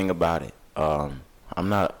 The thing about it, I'm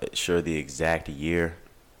not sure the exact year.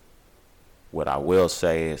 What I will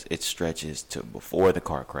say is it stretches to before the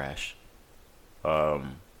car crash.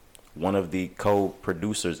 One of the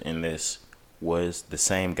co-producers in this was the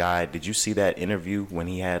same guy. Did you see that interview when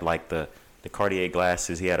he had like the Cartier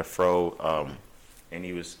glasses? He had a fro, and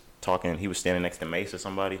he was talking. He was standing next to Mace or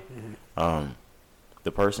somebody. Mm-hmm.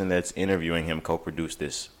 The person that's interviewing him co-produced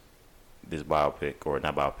this biopic, or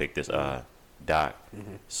not biopic, this doc.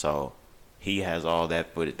 Mm-hmm. So he has all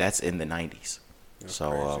that footage. That's in the 90s. That's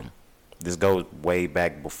so this goes way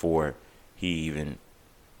back before he even.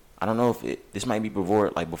 I don't know if this might be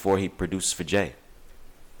before he produced for Jay.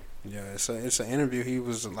 Yeah, it's an interview. He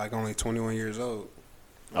was like only 21 years old.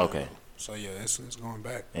 Okay. So yeah, it's going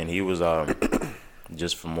back. And he was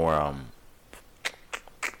just for more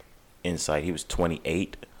insight, he was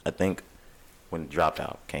 28, I think, when the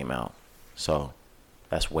Dropout came out. So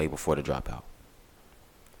that's way before the Dropout.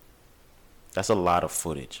 That's a lot of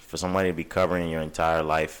footage for somebody to be covering your entire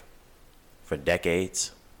life for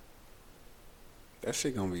decades. That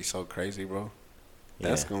shit gonna be so crazy, bro. Yeah.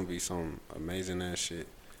 That's gonna be some amazing ass shit.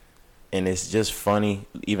 And it's just funny,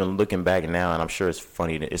 even looking back now, and I'm sure it's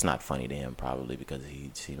funny. It's not funny to him probably because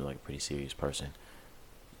he seems like a pretty serious person.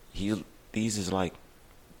 These is like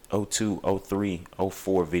 02, 03,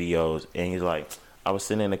 04 videos, and he's like, I was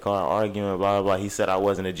sitting in the car arguing, blah, blah, blah. He said I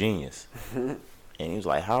wasn't a genius. And he was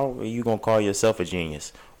like, how are you going to call yourself a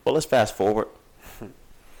genius? Well, let's fast forward.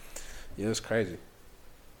 Yeah, it's crazy.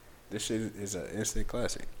 This shit is an instant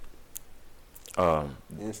classic.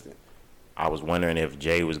 Instant. I was wondering if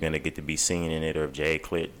Jay was going to get to be seen in it or if Jay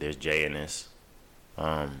cleared. There's Jay in this.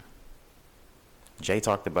 Jay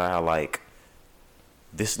talked about how, like,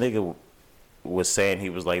 this nigga was saying he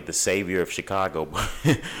was like the savior of Chicago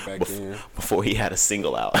before he had a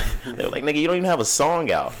single out. They were like, nigga, you don't even have a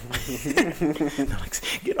song out.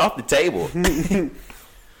 Like, get off the table.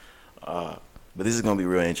 But this is going to be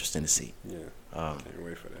real interesting to see. Yeah, can't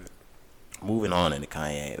wait for that. Moving on into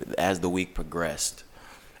Kanye. As the week progressed,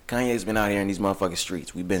 Kanye's been out here in these motherfucking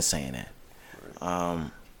streets. We've been saying that.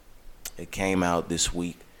 Right. It came out this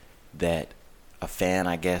week that a fan,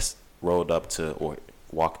 I guess, rolled up to or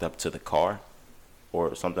walked up to the car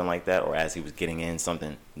or something like that, or as he was getting in,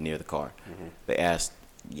 something near the car. Mm-hmm. They asked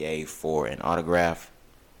Ye for an autograph.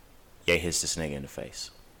 Ye hits this nigga in the face.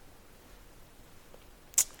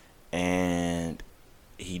 And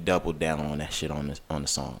he doubled down on that shit on the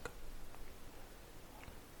song.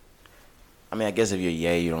 I mean, I guess if you're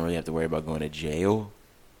Ye, you don't really have to worry about going to jail.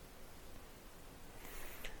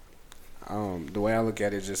 The way I look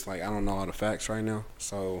at it is just like I don't know all the facts right now,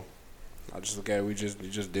 so I just look at it. You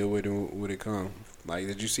just deal with it when it comes. Like,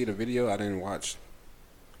 did you see the video? I didn't watch.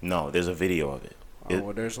 No, there's a video of it. Oh,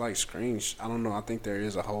 well, there's like screens. I don't know. I think there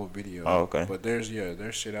is a whole video. Oh, okay. But there's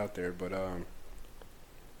shit out there. But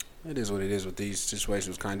it is what it is with these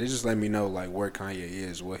situations. They just let me know like where Kanye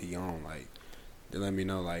is, what he on. Like they let me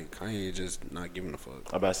know like Kanye just not giving a fuck.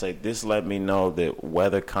 I'm about to say this let me know that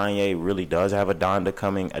whether Kanye really does have a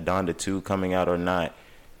Donda 2 coming out or not,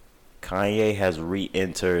 Kanye has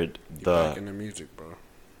re-entered back in the music, bro.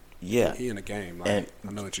 Yeah, he in the game. Like, and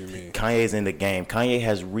I know what you mean. Kanye's in the game. Kanye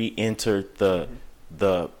has re-entered the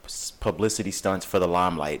publicity stunts for the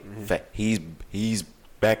limelight. In fact, he's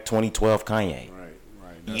back 2012 Kanye. Right.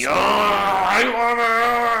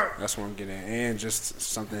 That's what I'm getting at. And just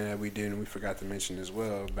something that we forgot to mention as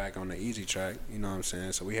well, back on the Easy track, you know what I'm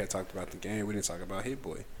saying? So we had talked about the game, we didn't talk about Hit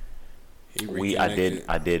Boy.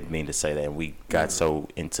 I did mean to say that. We got so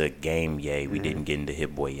into game yay, we didn't get into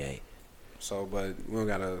Hit Boy yay. So, but we don't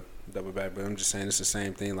gotta double back, but I'm just saying it's the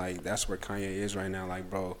same thing. Like, that's where Kanye is right now. Like,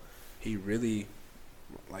 bro, he really,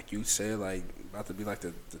 like you said, like, about to be like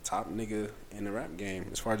the top nigga in the rap game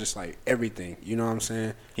as far as just like everything. You know what I'm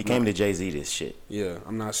saying? He came to Jay-Z this shit. Yeah,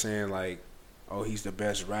 I'm not saying like, oh, he's the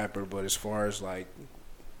best rapper, but as far as like,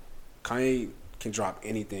 Kanye can drop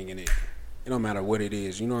anything in it. It don't matter what it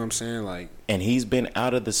is. You know what I'm saying? Like, and he's been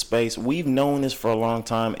out of the space. We've known this for a long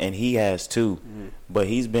time, and he has too. But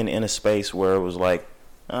he's been in a space where it was like,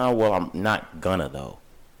 oh, well, I'm not gonna though.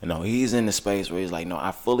 You know, he's in the space where he's like, no,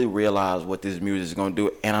 I fully realize what this music is gonna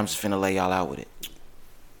do, and I'm just finna lay y'all out with it.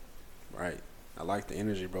 Right. I like the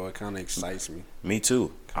energy, bro. It kind of excites me. Me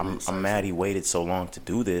too. I'm mad he waited so long to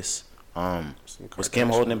do this. Was Kim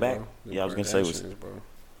holding him back? Yeah, I was gonna say was.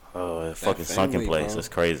 Oh, that fucking sunken place. Bro. That's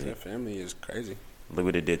crazy. That family is crazy. Look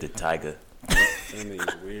what it did to Tyga. That family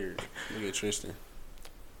is weird. Look at Tristan.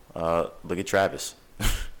 Look at Travis.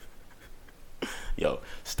 Yo,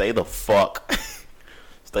 stay the fuck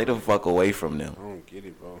away from them. I don't get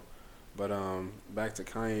it, bro. But back to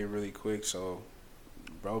Kanye really quick. So,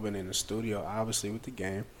 bro, been in the studio obviously with the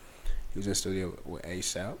game. He was in the studio with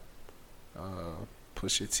ASAP.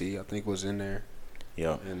 Pusha T, I think, was in there.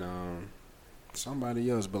 Yeah. And somebody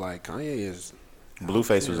else, but like Kanye is.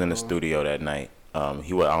 Blueface was in the studio that night.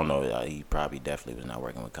 He was. I don't know. He probably definitely was not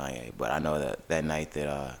working with Kanye, but I know that night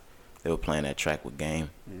that they were playing that track with Game,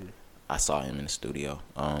 I saw him in the studio.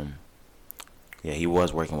 Yeah, he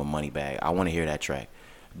was working with Moneybagg. I want to hear that track.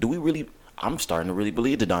 Do we really? I'm starting to really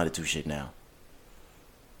believe the Donda 2 shit now.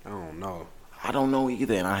 I don't know. I don't know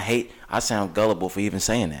either, and I sound gullible for even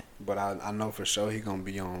saying that. But I know for sure he gonna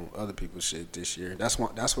be on other people's shit this year. That's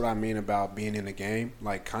what I mean about being in the game.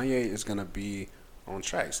 Like, Kanye is gonna be on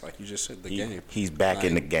tracks, like you just said, the game. He's back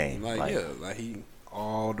in the game. Like he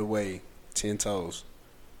all the way 10 toes.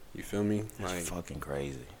 You feel me? That's like fucking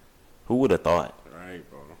crazy. Who would have thought? Right,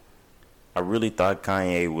 bro. I really thought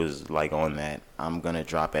Kanye was like on that. I'm gonna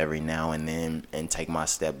drop every now and then and take my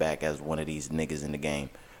step back as one of these niggas in the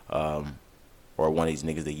game. Or one of these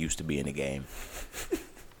niggas that used to be in the game.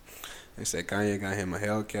 They said Kanye got him a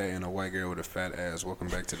Hellcat and a white girl with a fat ass. Welcome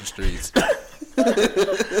back to the streets.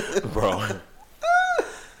 Bro.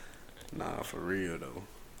 Nah, for real, though.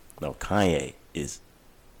 No, Kanye is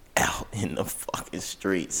out in the fucking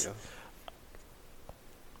streets. Yeah.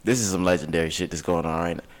 This is some legendary shit that's going on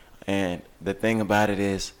right now. And the thing about it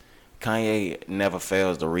is, Kanye never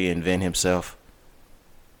fails to reinvent himself.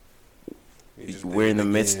 We're in the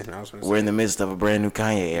midst of a brand new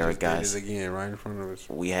Kanye era, guys. Again, right in front of us.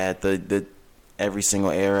 We had the every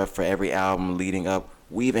single era for every album leading up.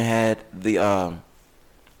 We even had the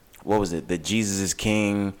what was it? The Jesus is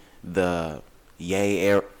King, the Ye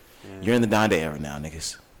era. You're in the Donda era now,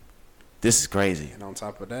 niggas. This is crazy. And on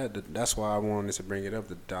top of that, that's why I wanted to bring it up.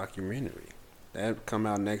 The documentary that come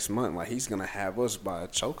out next month. Like, he's gonna have us by a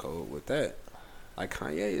chokehold with that. Like,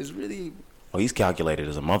 Kanye is really. Oh, he's calculated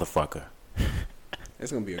as a motherfucker.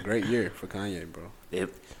 It's gonna be a great year for Kanye, bro. It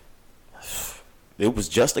was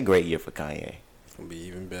just a great year for Kanye. It's gonna be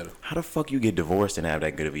even better. How the fuck you get divorced and have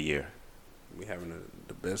that good of a year? We having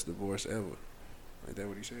the best divorce ever. Ain't that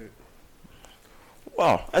what he said?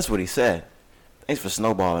 Well, that's what he said. Thanks for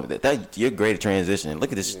snowballing that. You're great at transitioning.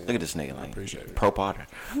 Look at this. Yeah, look at this nigga. Like, I appreciate it. Pro Potter.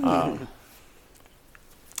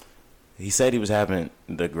 He said he was having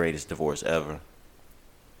the greatest divorce ever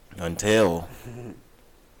until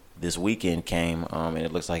this weekend came, and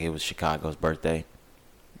it looks like it was Chicago's birthday,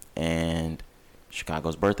 and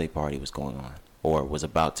Chicago's birthday party was going on, or was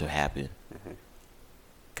about to happen.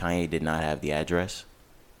 Kanye did not have the address.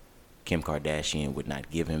 Kim Kardashian would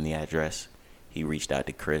not give him the address. He reached out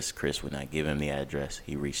to Chris. Chris would not give him the address.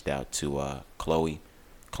 He reached out to Chloe.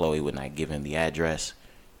 Chloe would not give him the address.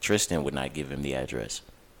 Tristan would not give him the address.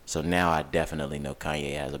 So now I definitely know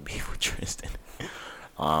Kanye has a beef with Tristan.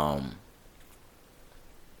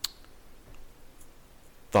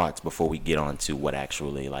 thoughts before we get on to what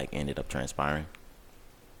actually like ended up transpiring?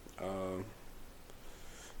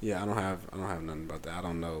 Yeah, I don't have nothing about that. I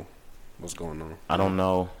don't know what's going on. I don't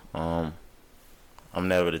know. I'm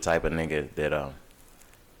never the type of nigga that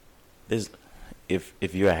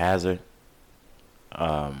if you're a hazard,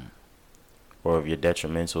 or if you're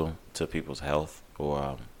detrimental to people's health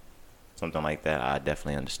or something like that, I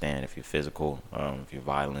definitely understand. If you're physical, if you're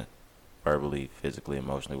violent, verbally, physically,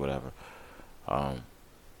 emotionally, whatever.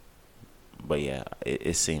 But yeah,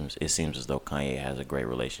 it seems as though Kanye has a great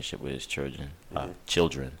relationship with his children,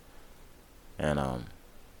 and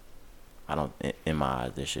I don't. In my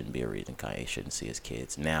eyes, there shouldn't be a reason Kanye shouldn't see his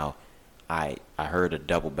kids. Now, I heard a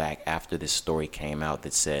double back after this story came out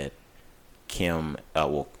that said Kim.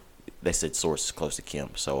 Well, they said sources close to Kim.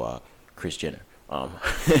 So Kris Jenner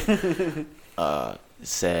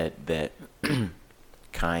said that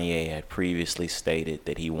Kanye had previously stated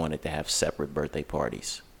that he wanted to have separate birthday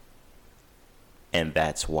parties, and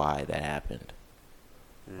that's why that happened.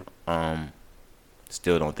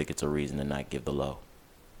 Still don't think it's a reason to not give the low.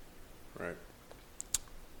 Right.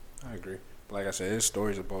 I agree. Like I said, there's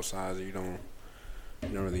stories of both sides. You don't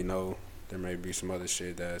really know. There may be some other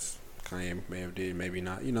shit that's Kanye may have did, maybe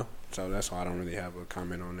not. So that's why I don't really have a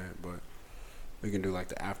comment on that. But we can do like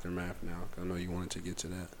the aftermath now. 'Cause I know you wanted to get to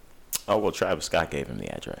that. Oh well, Travis Scott gave him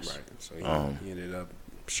the address. Right. So he ended up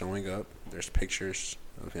showing up. There's pictures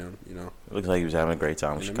of him. It looks like he was having a great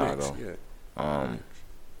time in Chicago. Mix, yeah.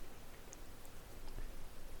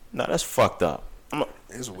 No, that's fucked up.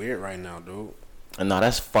 It's weird right now, dude. No,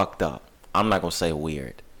 that's fucked up. I'm not gonna say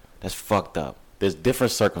weird. That's fucked up. There's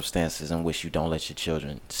different circumstances in which you don't let your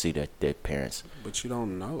children see their parents. But you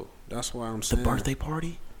don't know. That's why I'm saying. The birthday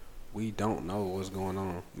party? We don't know what's going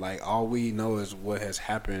on. Like, all we know is what has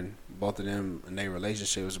happened, both of them in their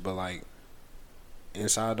relationships, but like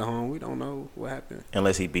inside the home, we don't know what happened.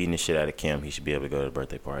 Unless he beating the shit out of Kim, he should be able to go to the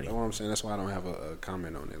birthday party. That's what I'm saying. That's why I don't have a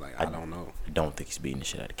comment on it. Like, I don't know. I don't think he's beating the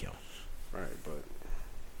shit out of Kim. Right, but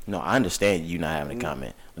no, I understand you not having a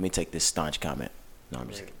comment. Let me take this staunch comment. No, I'm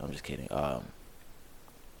just kidding.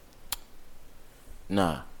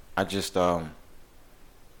 Nah, I just I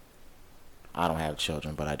don't have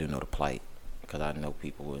children, but I do know the plight because I know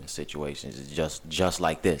people in situations just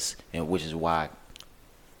like this, and which is why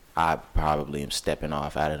I probably am stepping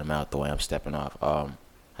off out of the mouth the way I'm stepping off. I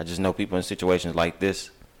just know people in situations like this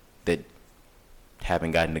that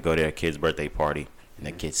haven't gotten to go to their kid's birthday party, and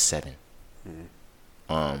their kid's 7.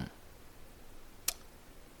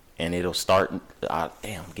 And it'll start.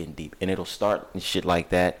 Damn, I'm getting deep. And it'll start and shit like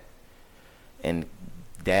that. And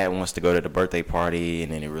dad wants to go to the birthday party,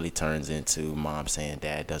 and then it really turns into mom saying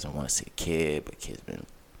dad doesn't want to see the kid, but kid's been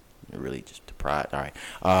really just deprived. All right.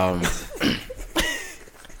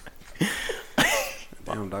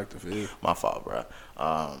 Damn, Dr. Phil. My fault, bro.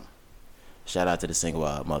 Shout out to the single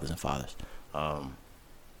mothers and fathers.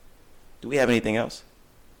 Do we have anything else?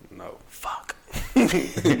 No. Fuck.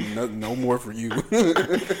 No more for you.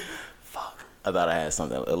 Fuck. I thought I had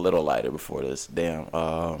something a little lighter before this. Damn.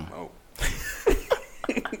 Oh.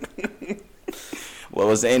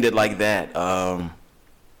 Well, it's ended like that.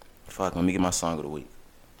 Fuck. Let me get my song of the week.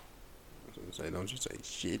 Don't you say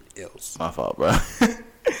shit else. My fault, bro.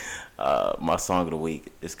 My song of the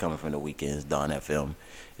week is coming from the Weeknd's Dawn FM.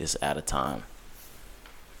 It's Out of Time.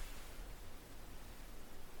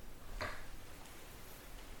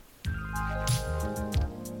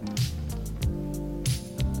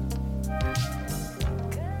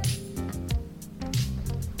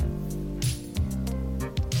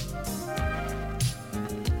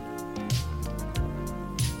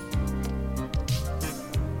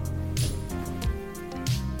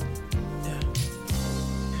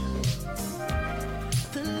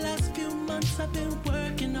 I've been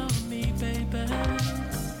working on me, baby.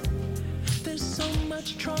 There's so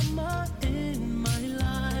much trauma in my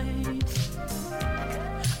life.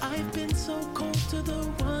 I've been so cold to the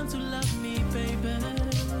ones who love me, baby.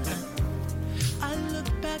 I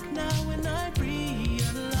look back now and I realize.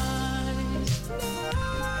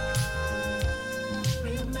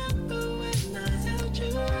 Remember when I held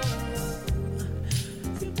you?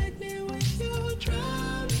 You made me with your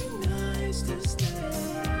drowning eyes to stay.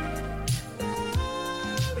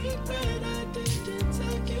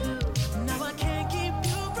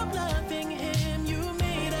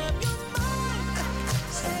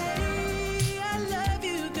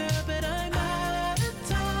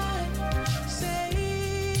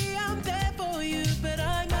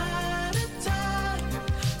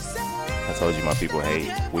 I told you my people hate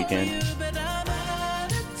Weeknd.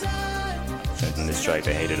 Sent them this track,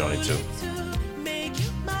 they hated on it too.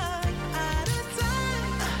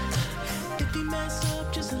 If you mess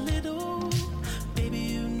up, just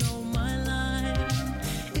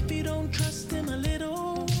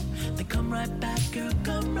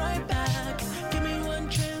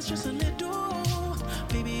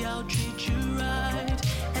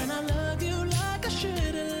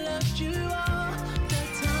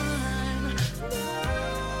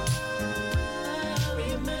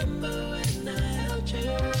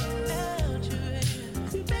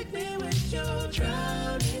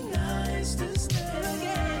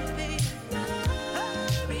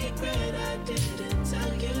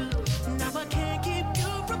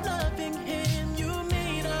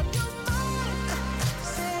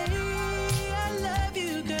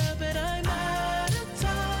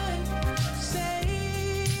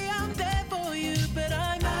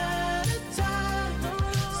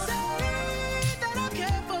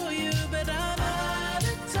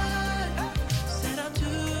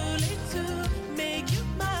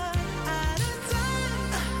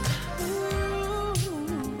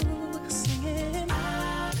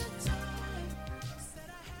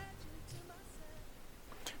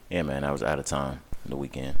Yeah, man, I was out of time the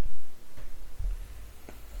weekend.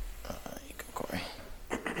 You go, Corey.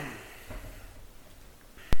 All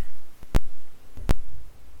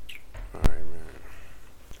right, man.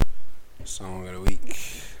 Song of the week.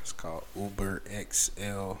 It's called Uber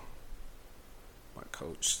XL by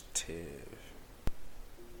Coach Tev.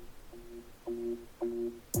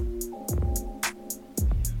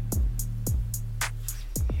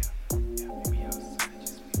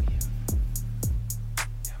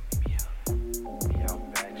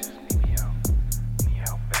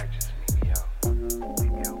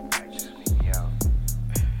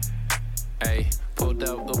 Hey, pulled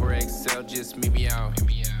up Uber XL, just meet me out.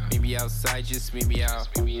 Meet me outside, just meet me out.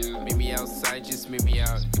 Meet me outside, just meet me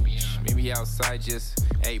out. Meet me outside, just.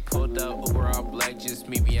 Hey, pulled up Uber all black, just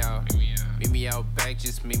meet me out. Meet me out back,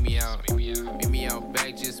 just meet me out. Meet me out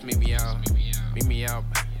back, just meet me out. Meet me out,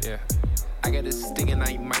 yeah. I got a stick and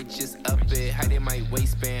I might just up it. Hide in my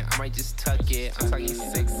waistband, I might just tuck it. I'm talking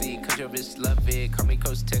sexy, cause your bitch love it. Call me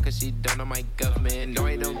Coach Ted, cause she don't know my government. No,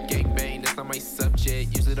 I don't gangbang, that's not my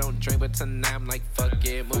subject. Usually don't drink, but tonight I'm like, fuck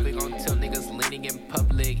it. Moving on till niggas leaning in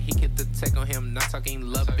public. He get the tech on him, not talking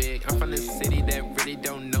love big. I'm from the city that really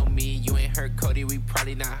don't know me. You ain't heard Cody, we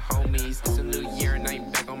probably not homies. It's a new year and I'm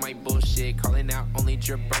back on my bullshit. Calling out only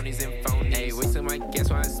jabronis and phonies. Hey, wasting my gas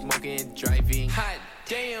while I'm smoking and driving. Hot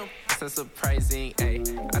damn, so surprising. Ay,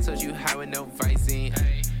 I told you how with no vising.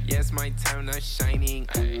 Yeah, it's my time, not shining.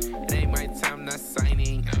 It ain't my time, not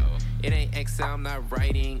signing. It ain't XL, I'm not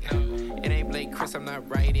writing. It ain't Blake Chris, I'm not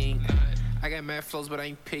writing. I got mad flows, but I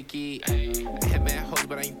ain't picky. I have mad hoes,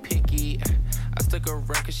 but I ain't picky. I stuck around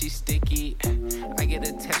cause she's sticky. I get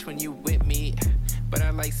attached when you with me, but I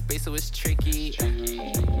like space, so it's tricky.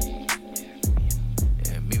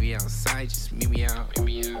 Meet me outside, just meet me out.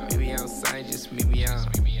 Meet me outside, just meet me out.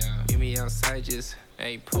 Meet me outside, just.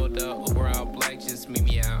 Hey, pulled up, Uber out black, just meet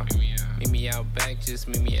me out. Meet me out back, just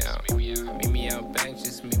meet me out. Meet me out back,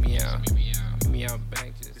 just meet me out. Meet me out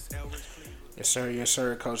back, just. Yes,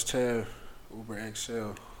 sir, Coach Tev, Uber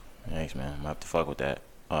XL. Thanks, man. I'm gonna have to fuck with that.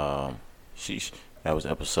 Sheesh. That was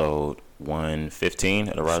episode 115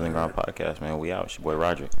 of the Rising Ground podcast, man. We out. It's your boy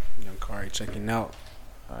Roger. Young Kari checking out.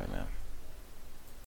 All right, man.